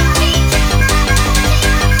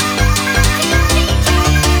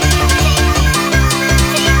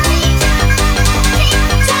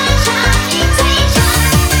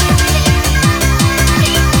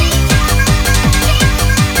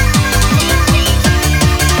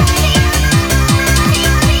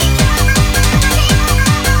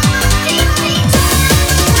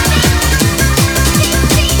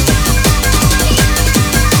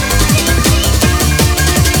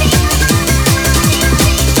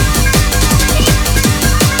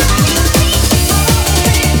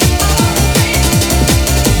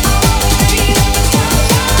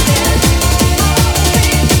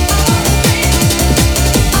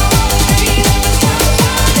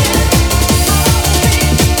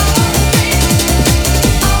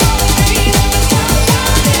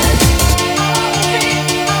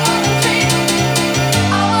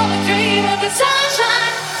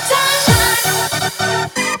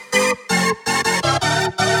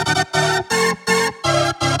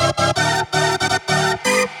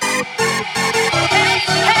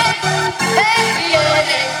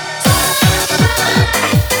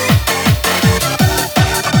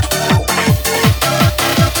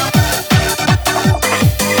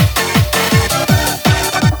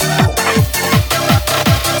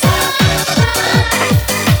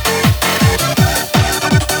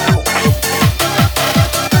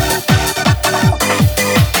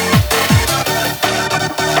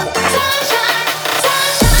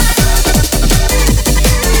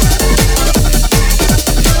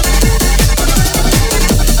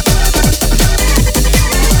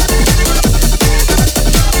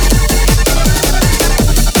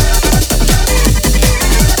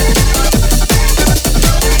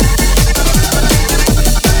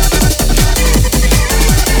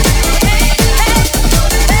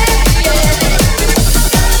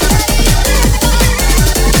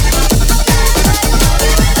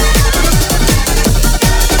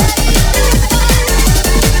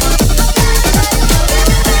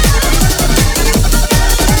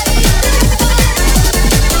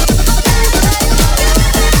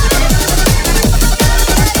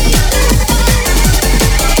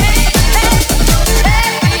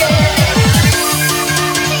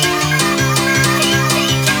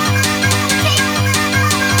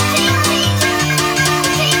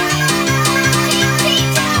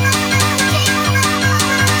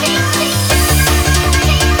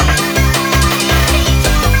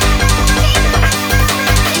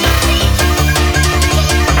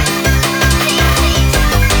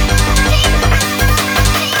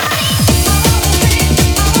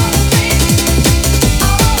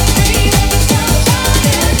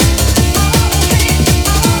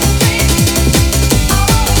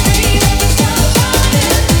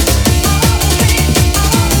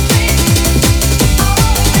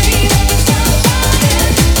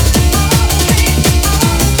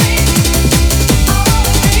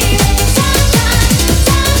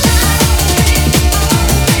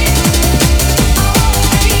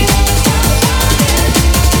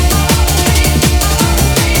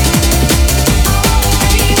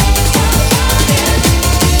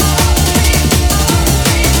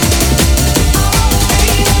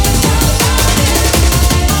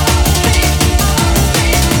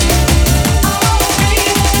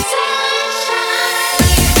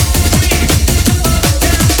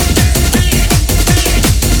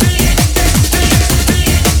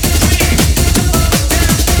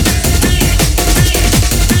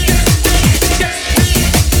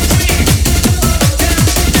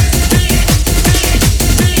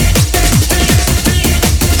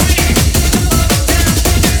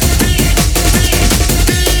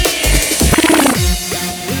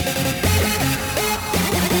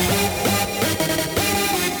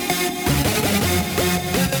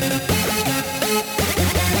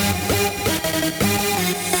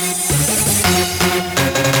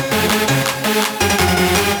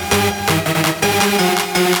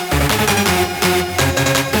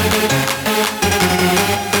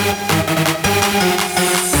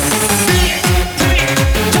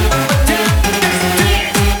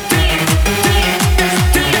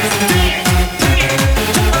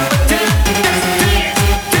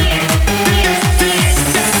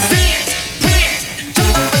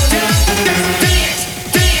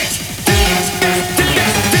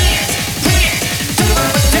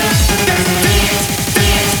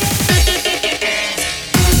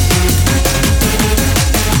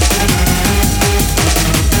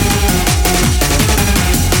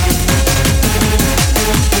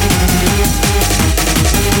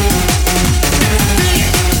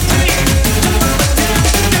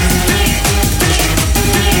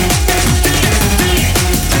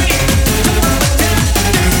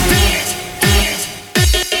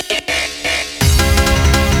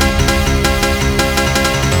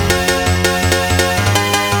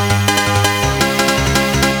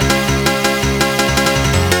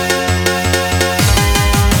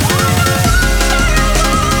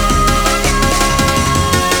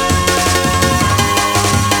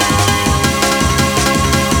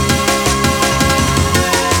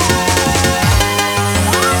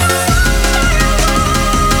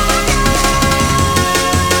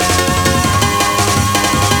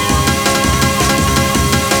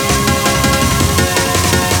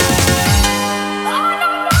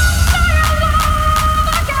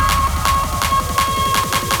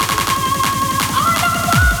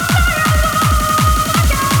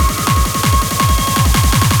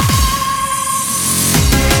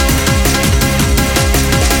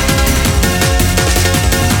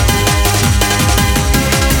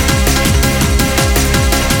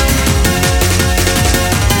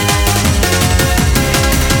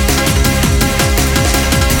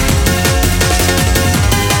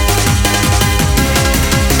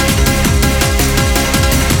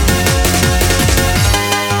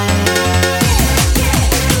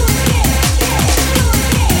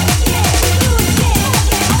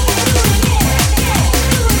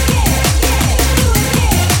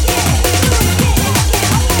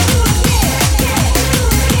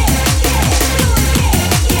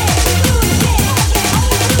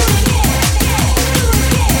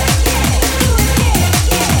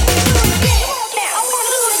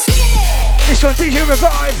 This one, DJ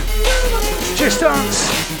Revive. Just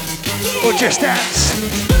Dance. Or Just Dance.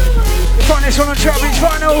 You find this one on Travis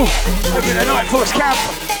Vinyl. Over the Night Force camp.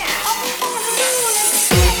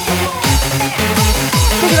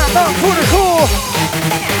 Look at that mark for the core.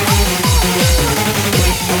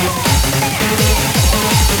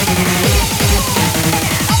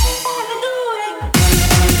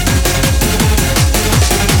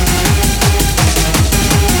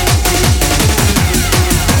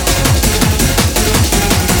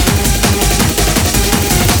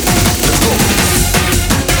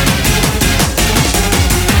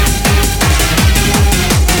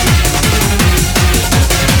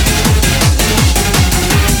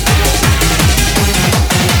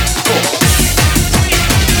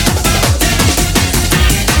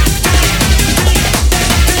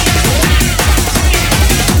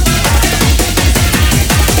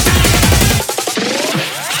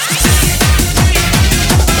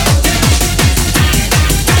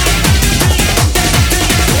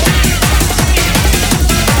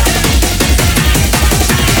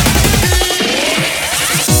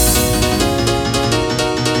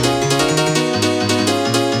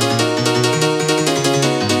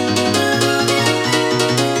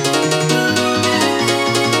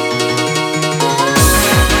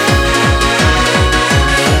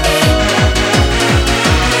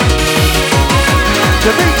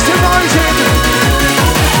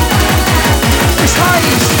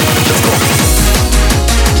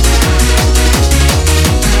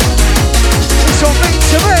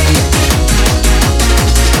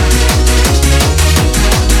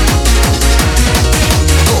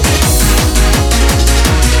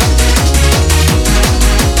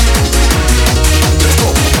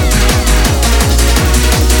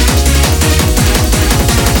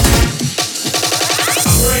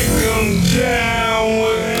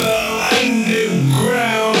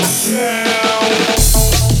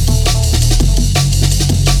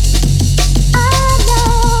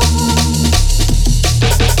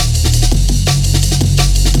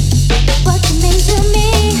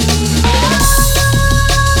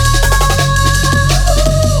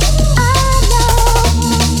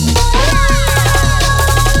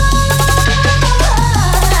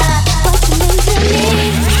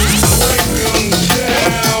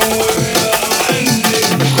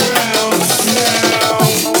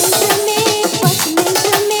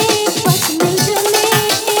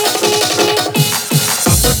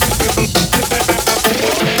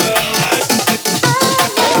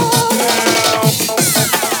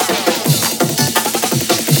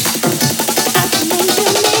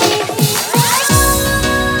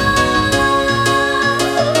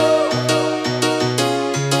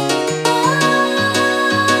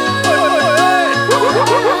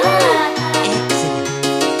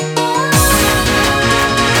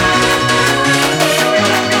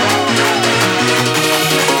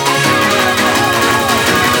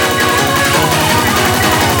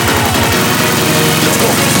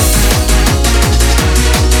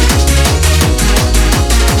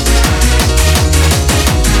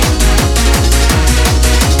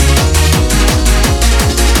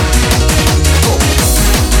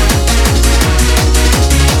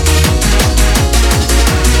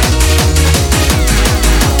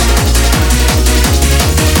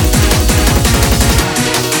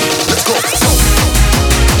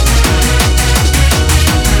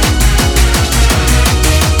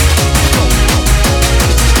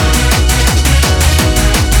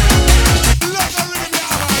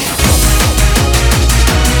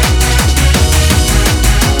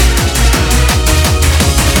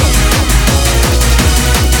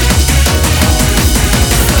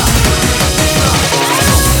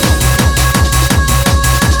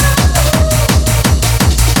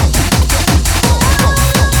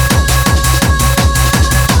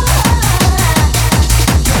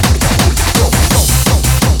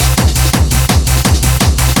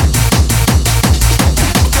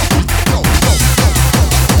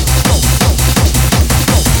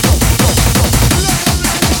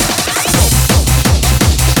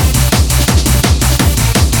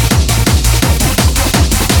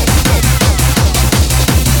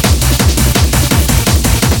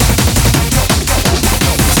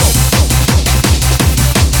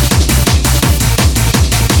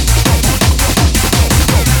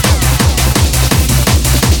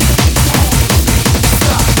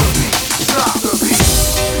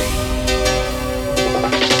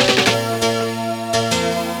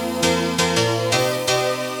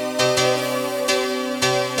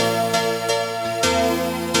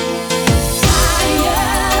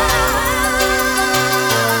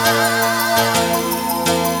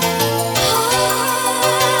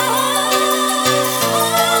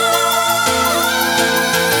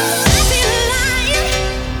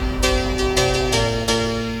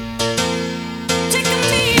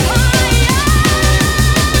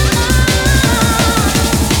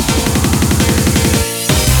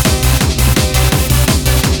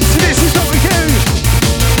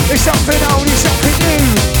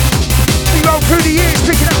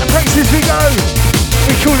 as we go.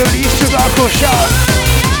 We call it the Eastern Hardcore Show.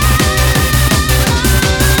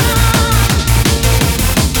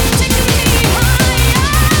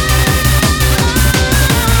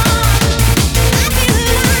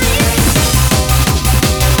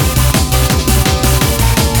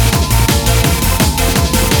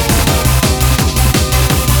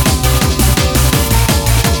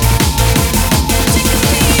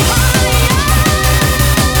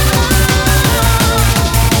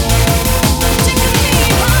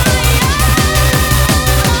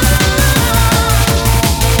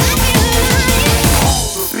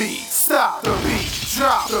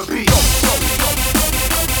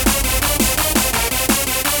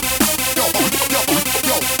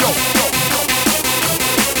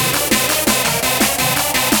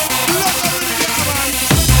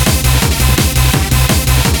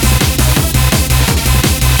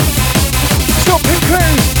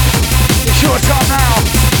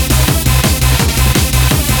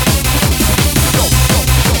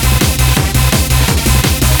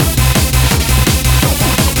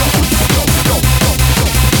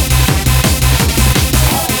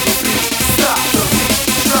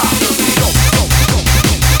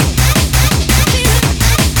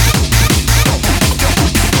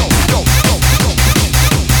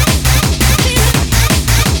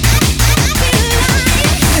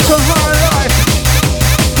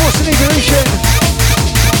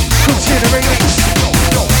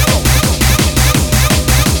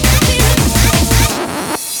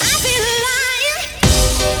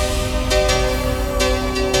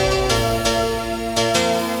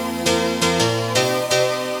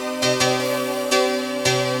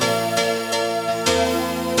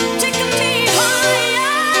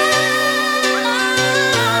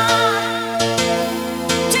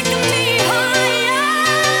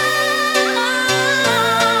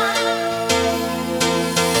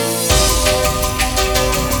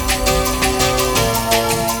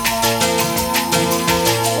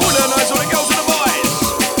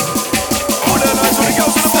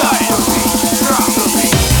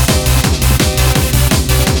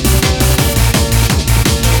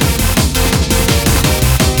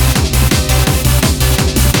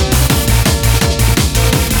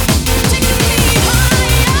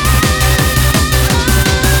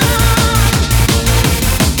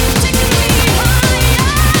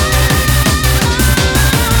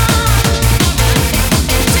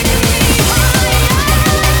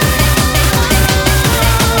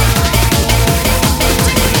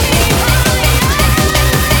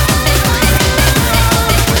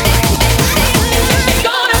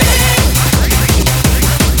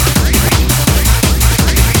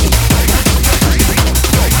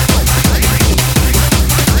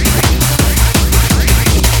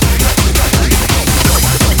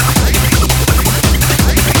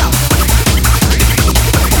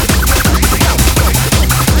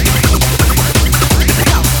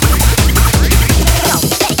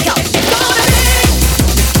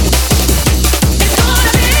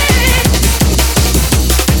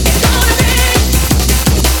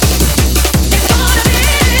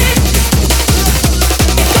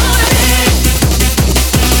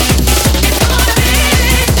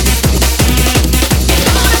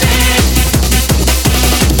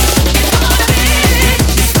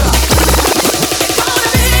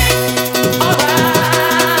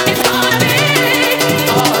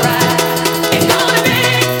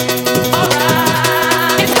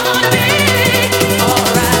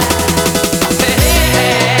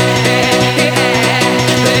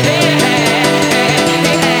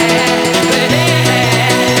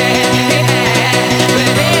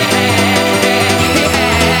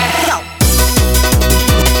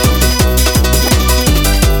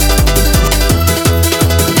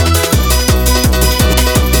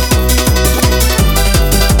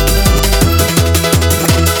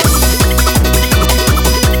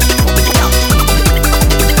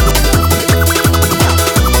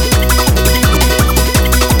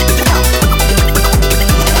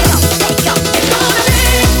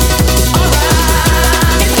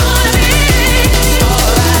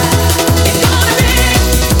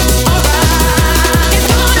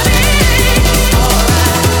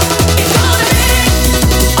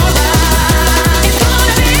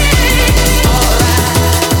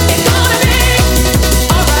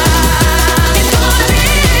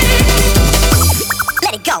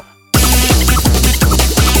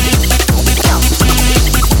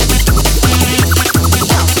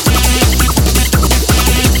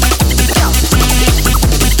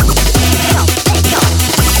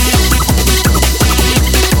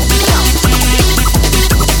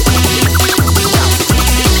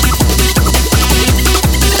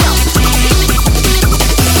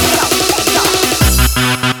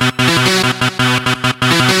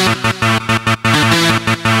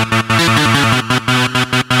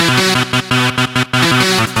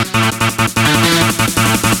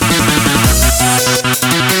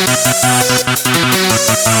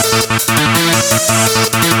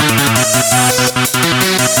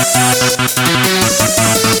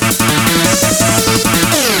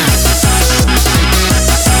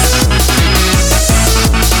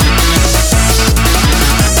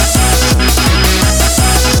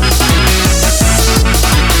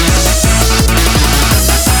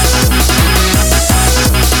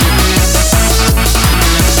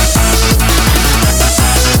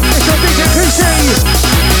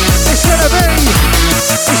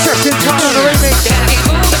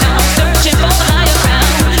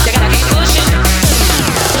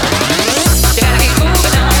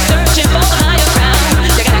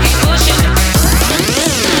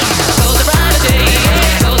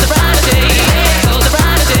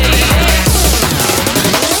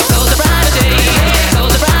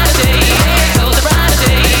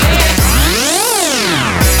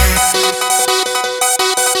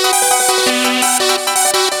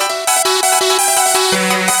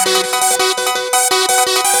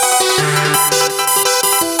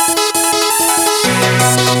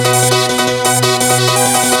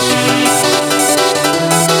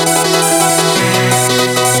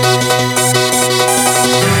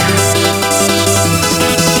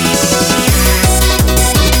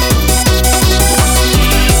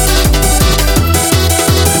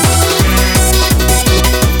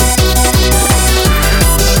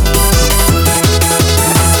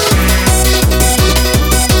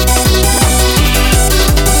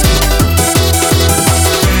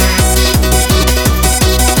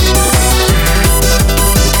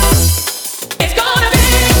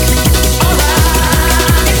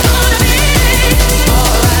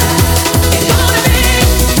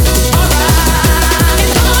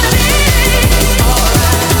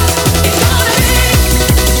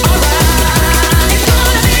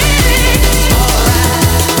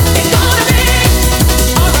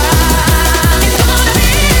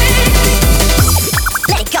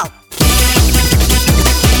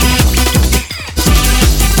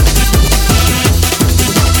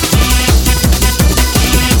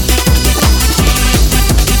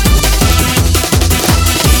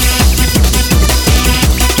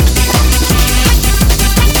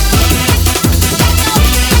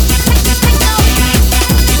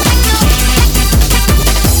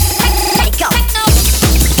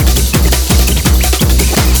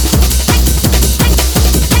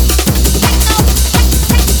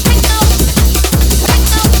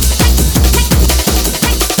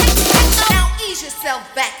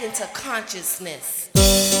 consciousness.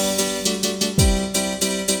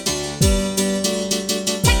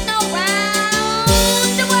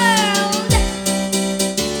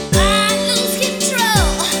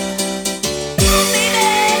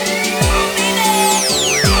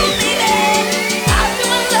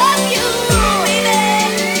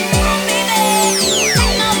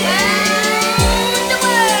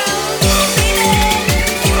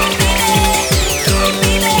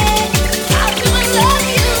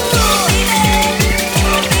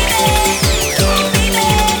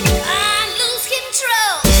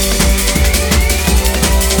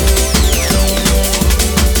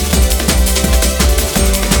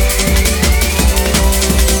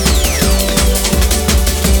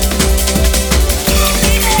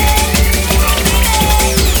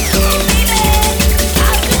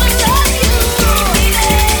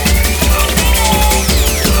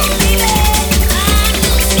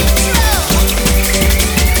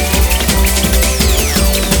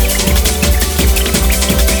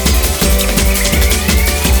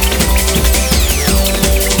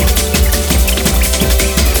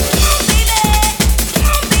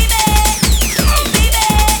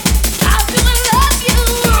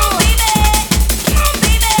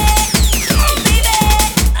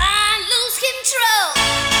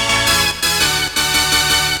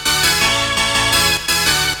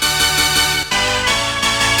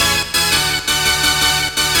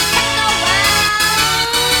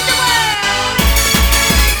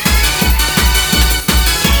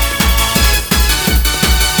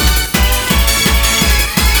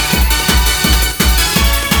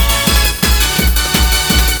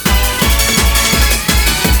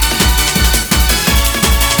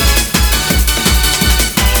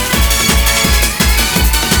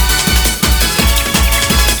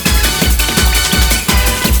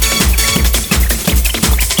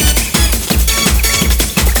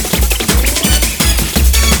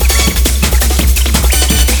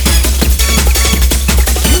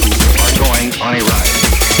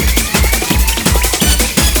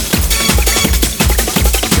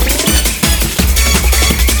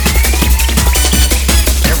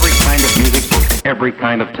 Every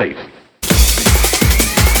kind of taste.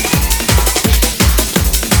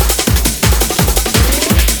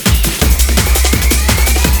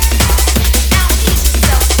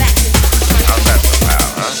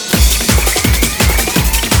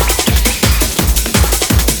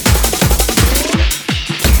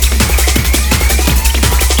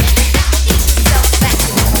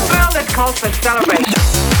 Well, this calls for celebration.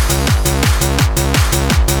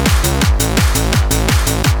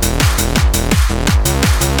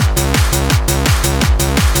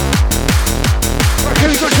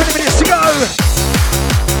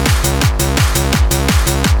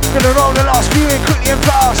 Gonna roll the last few in quickly and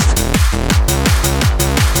fast.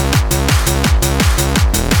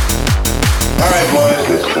 Alright boys,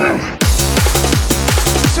 it's time.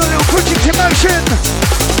 So a little project in motion.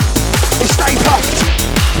 You stay puffed.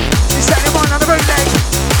 You set your mind on the bootleg.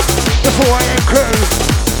 The 4 AM crew.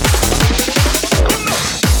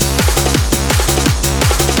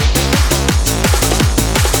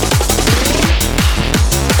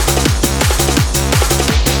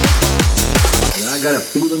 I got a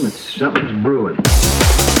feeling that something's brewing.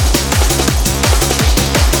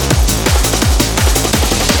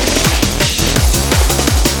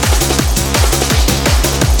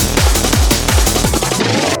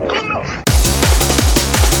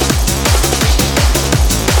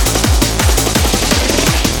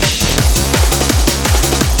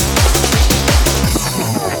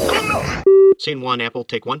 Scene 1, Apple,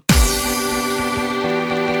 take 1.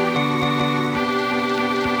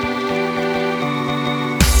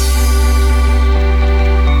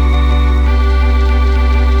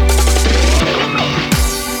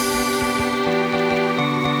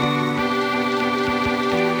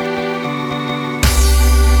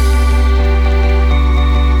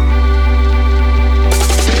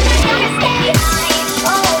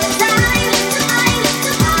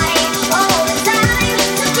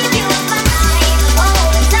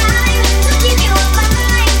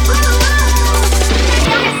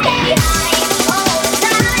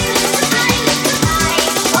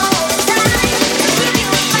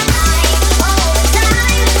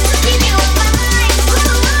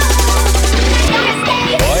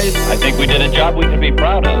 We did a job we can be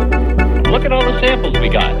proud of. Look at all the samples we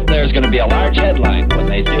got. There's going to be a large headline when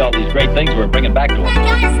they see all these great things we're bringing back to them.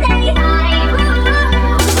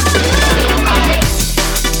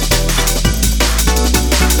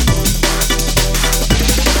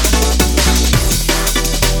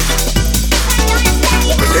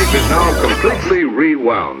 The tape is now complete. Completely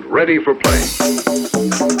rewound, ready for play.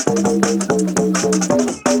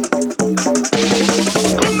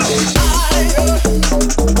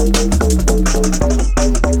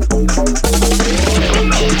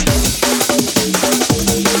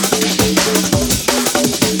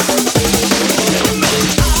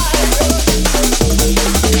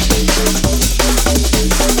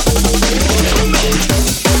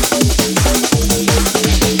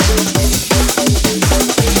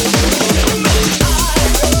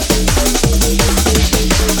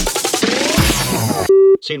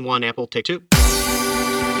 Scene 1, Apple, take 2.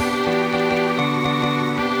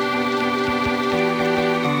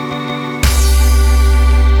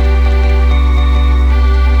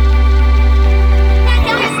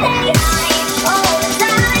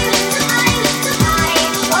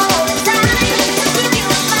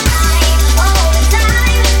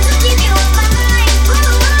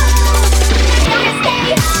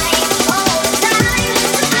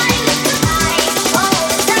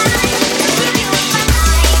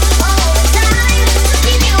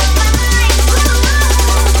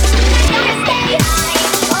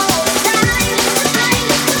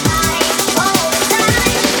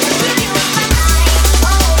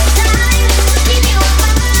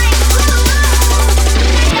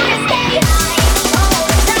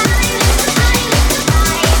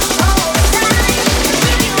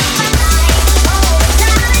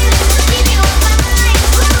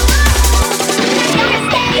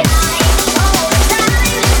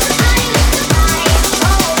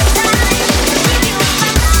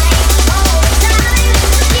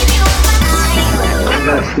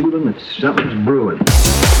 Something's brewing.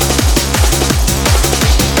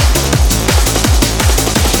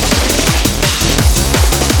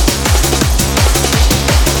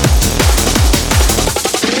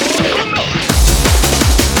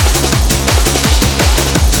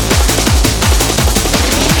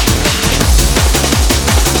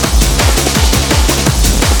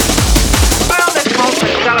 Well, this calls for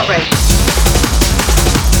celebration.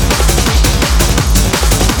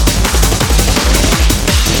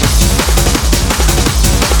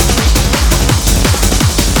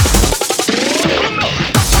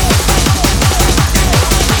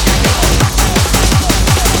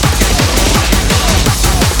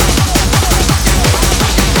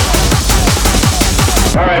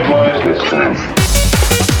 All right, boys, it's time.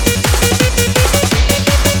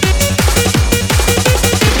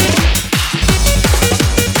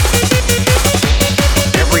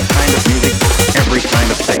 Every kind of music, every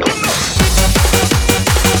kind of taste.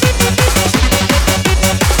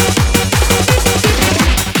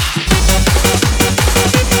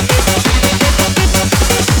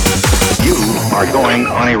 You are going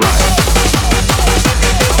on a ride.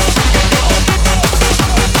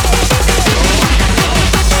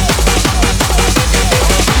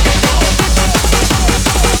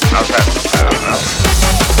 How's that? I don't know.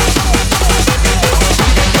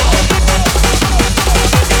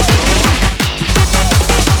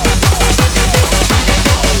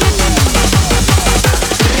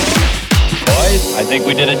 Boys, I think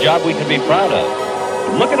we did a job we can be proud of.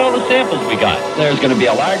 Look at all the samples we got. There's going to be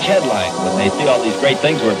a large headline when they see all these great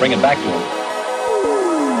things we're bringing back to them.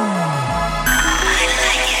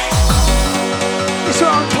 This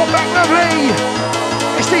one, pop back lovely.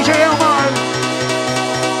 It's DJ Elmo.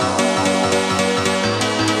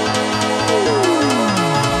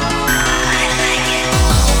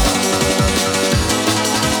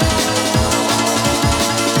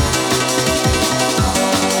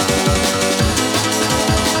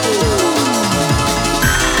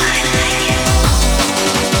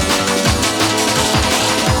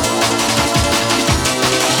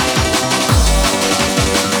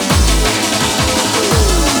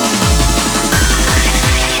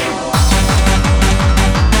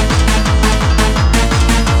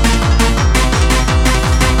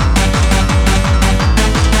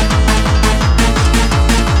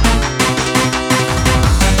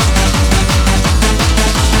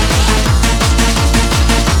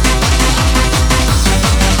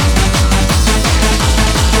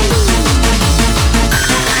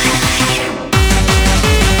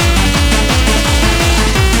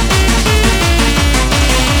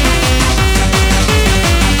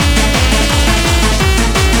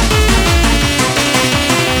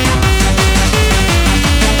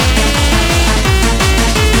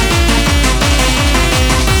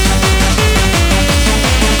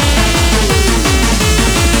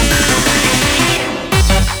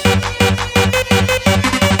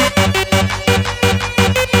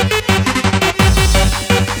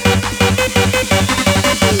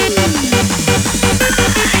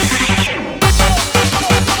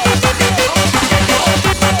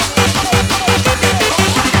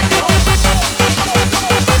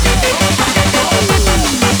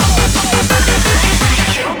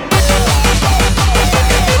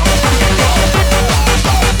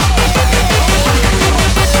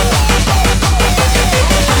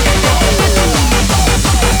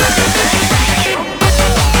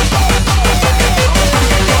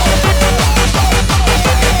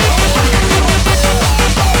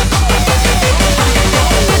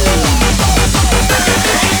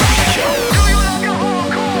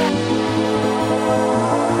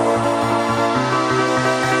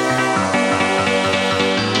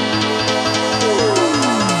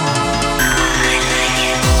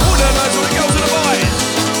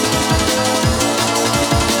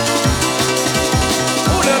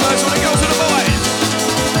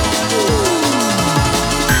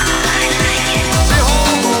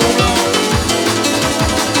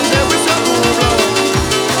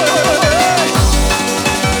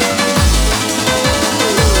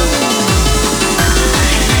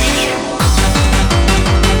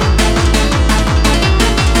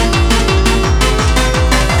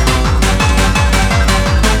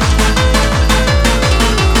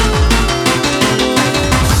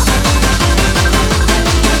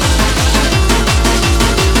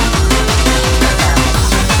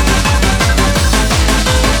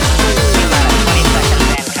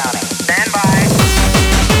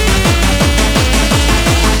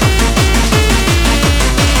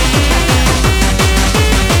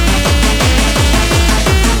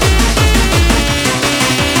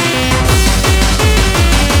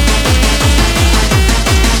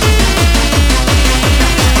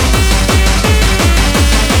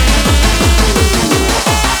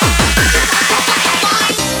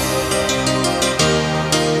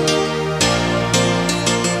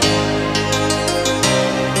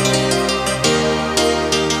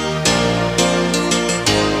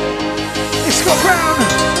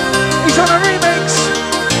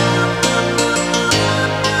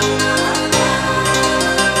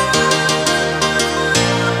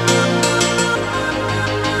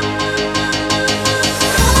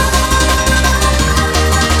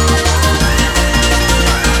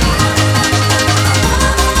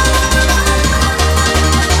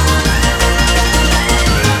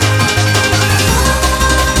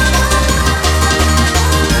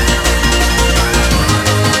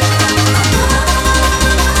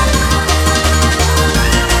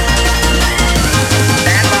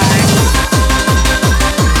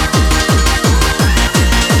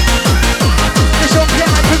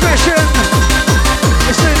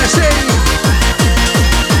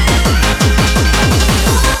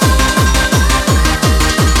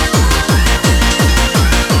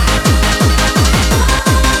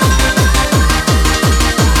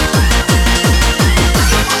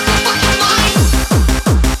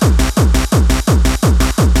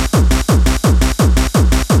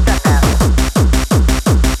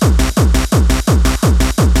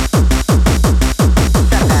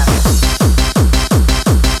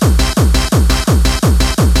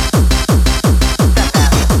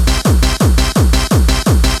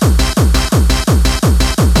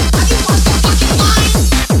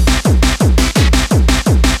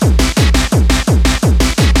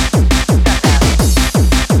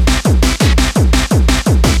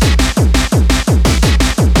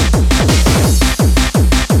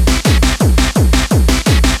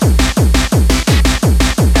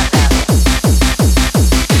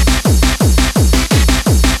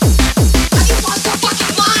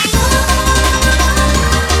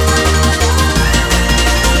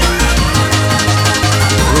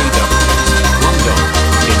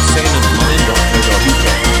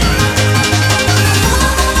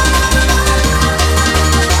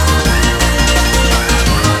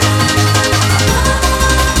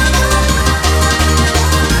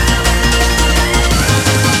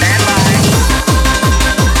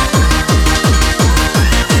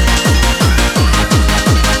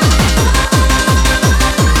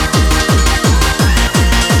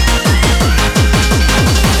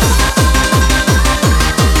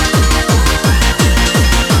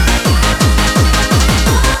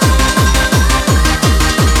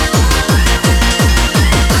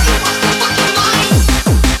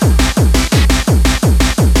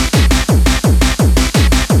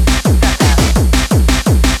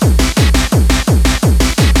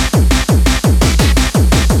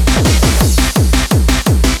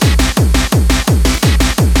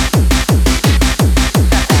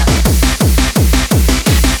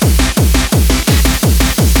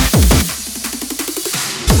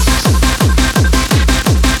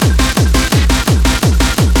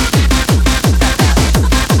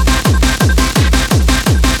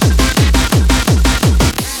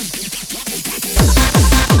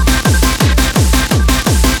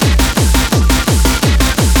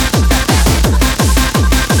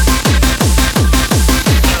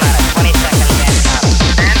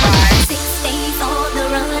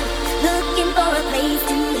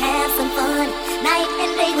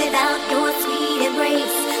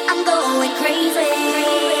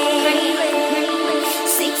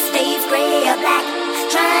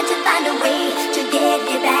 a way to get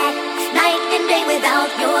you back. Night and day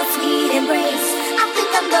without your sweet embrace. I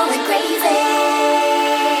think I'm going crazy.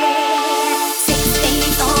 6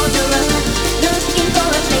 days on the run, looking for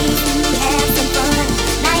a place to have some fun.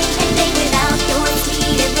 Night and day without your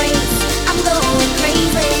sweet embrace. I'm going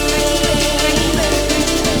crazy.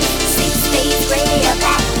 6 days gray or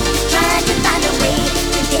black, trying to find a way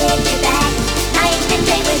to get you back. Night and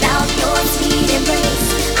day without your sweet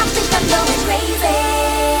embrace. I think I'm going crazy.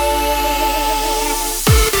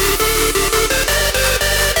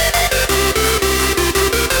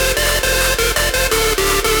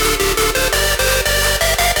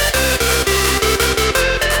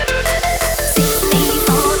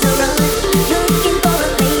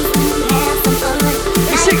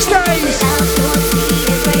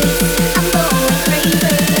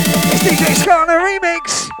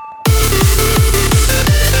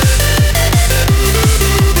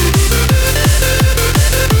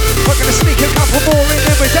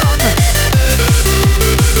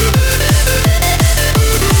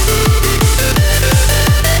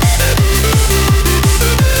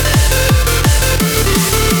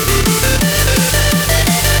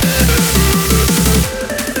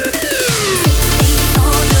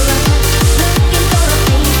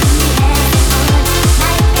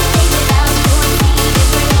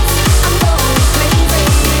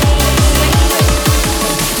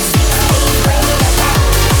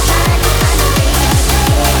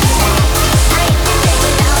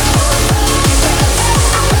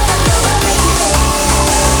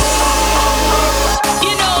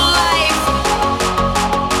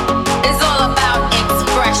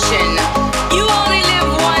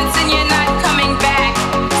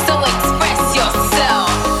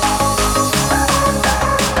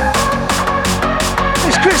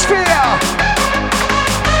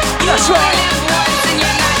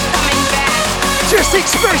 Just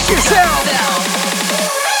express yourself.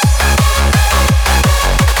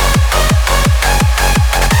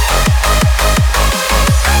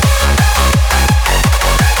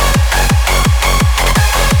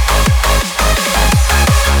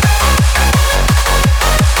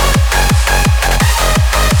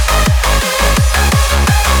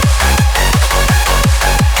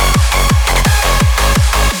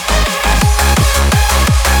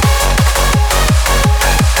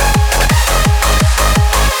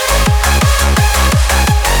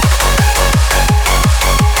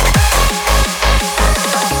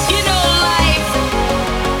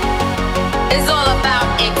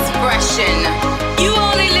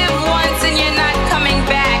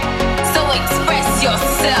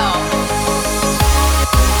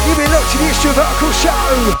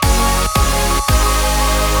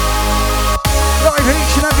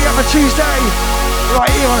 Tuesday, right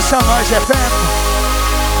here on Sunrise FM.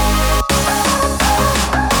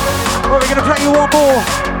 Well, we're going to play you one more.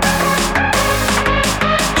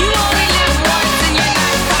 You only live once and you're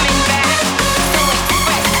not coming back, so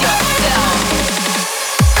express yourself.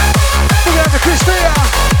 We're going to have the Chris Fear,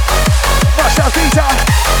 myself, Peter.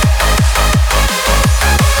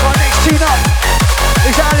 Right, next tune up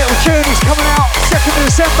is our little tune. It's coming out 2nd of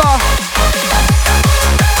December.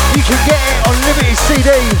 You can get it on limited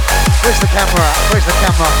CD. Where's the camera at? Where's the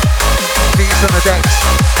camera? I think it's on the decks.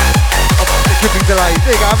 It could be delayed.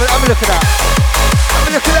 There you go, have a look at that. Have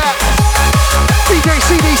a look at that. DJ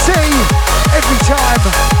CDC, Everytime,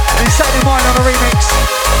 and Insane in Mind on a remix.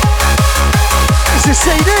 It's a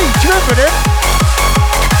CD, do you remember them?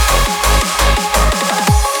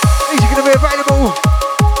 These are going to be available.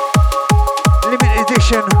 Limited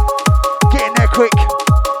edition. Get in there quick.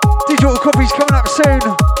 Digital copies coming up soon.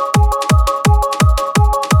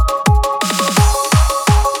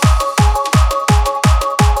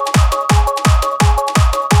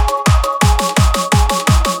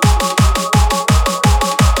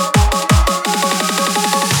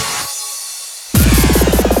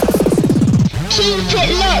 Keep it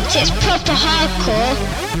locked, it's proper hardcore.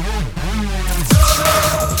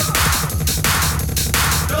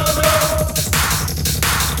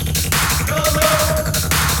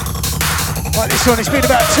 Right, this one, it's been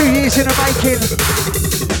about 2 years in the making.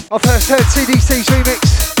 I first heard CDC's remix,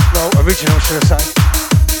 well, original should I say.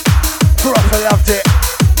 Ruff loved it,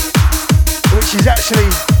 which is actually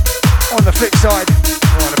on the flip side,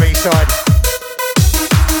 or on the B side.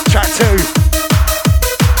 Track 2.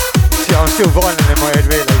 See, I'm still violent in my head,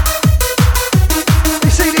 really.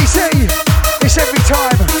 It's CDC, it's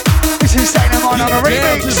Everytime, it's Insane in Mind on a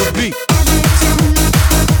remix.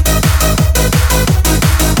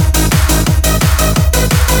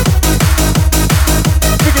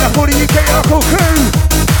 Picking up all the UK hardcore crew.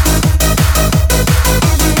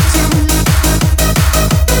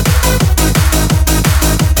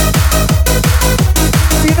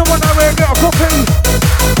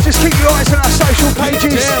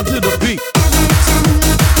 down to the beat.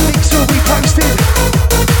 Links will be posted.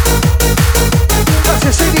 That's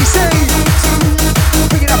the CDC.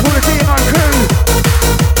 Picking up all the DMO crew.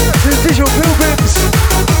 That's the Digital Pilgrims.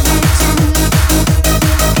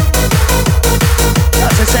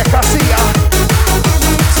 That's the Sec, I see ya.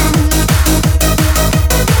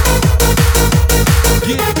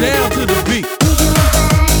 Get down to the beat.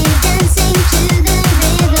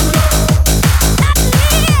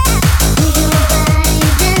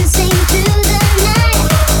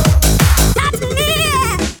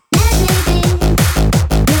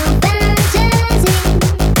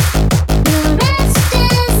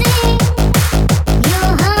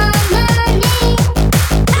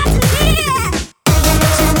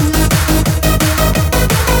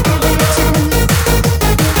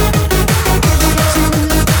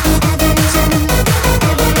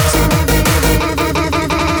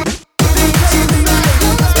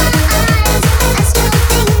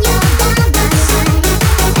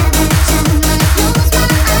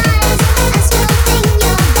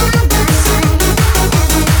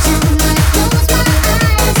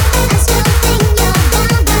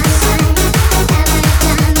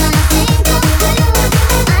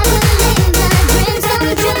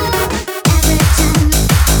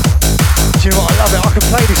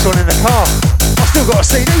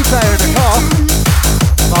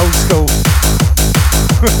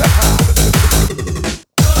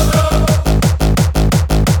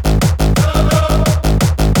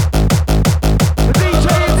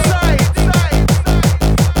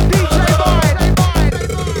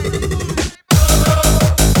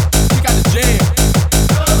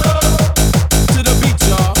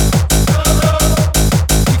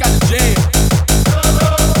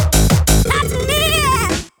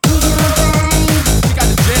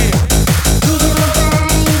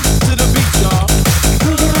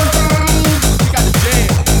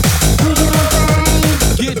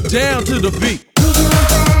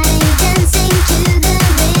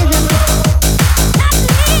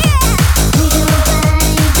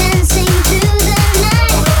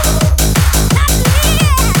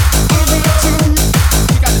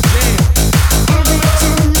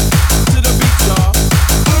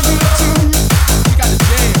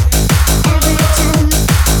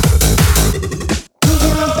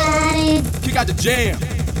 Jam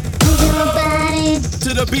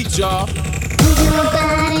to the beat, y'all.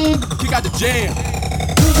 You got the jam.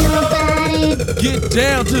 Get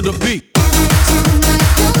down to the beat.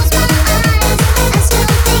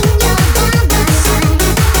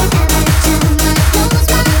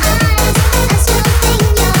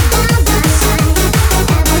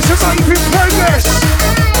 It's a rave in progress.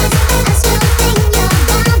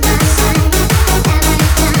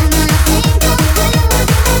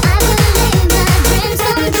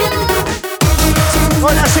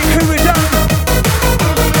 Right, that's it, crew, we're done.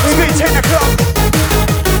 We've hit 10 o'clock.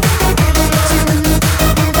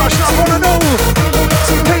 Much love one and all.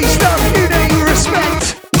 Peace, love, unity, respect.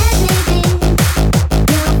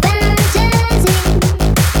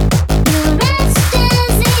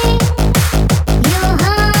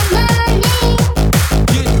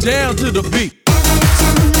 Get down to the beat.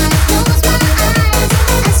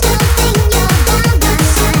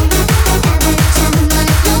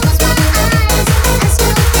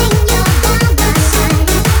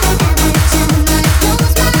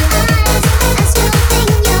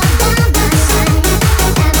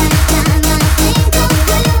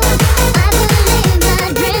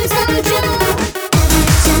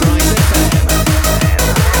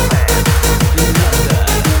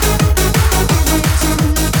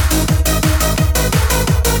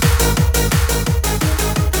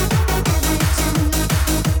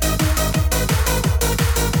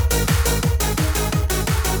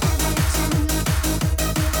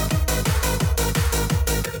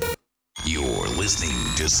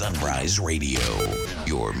 Sunrise Radio,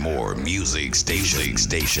 your more music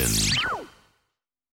station.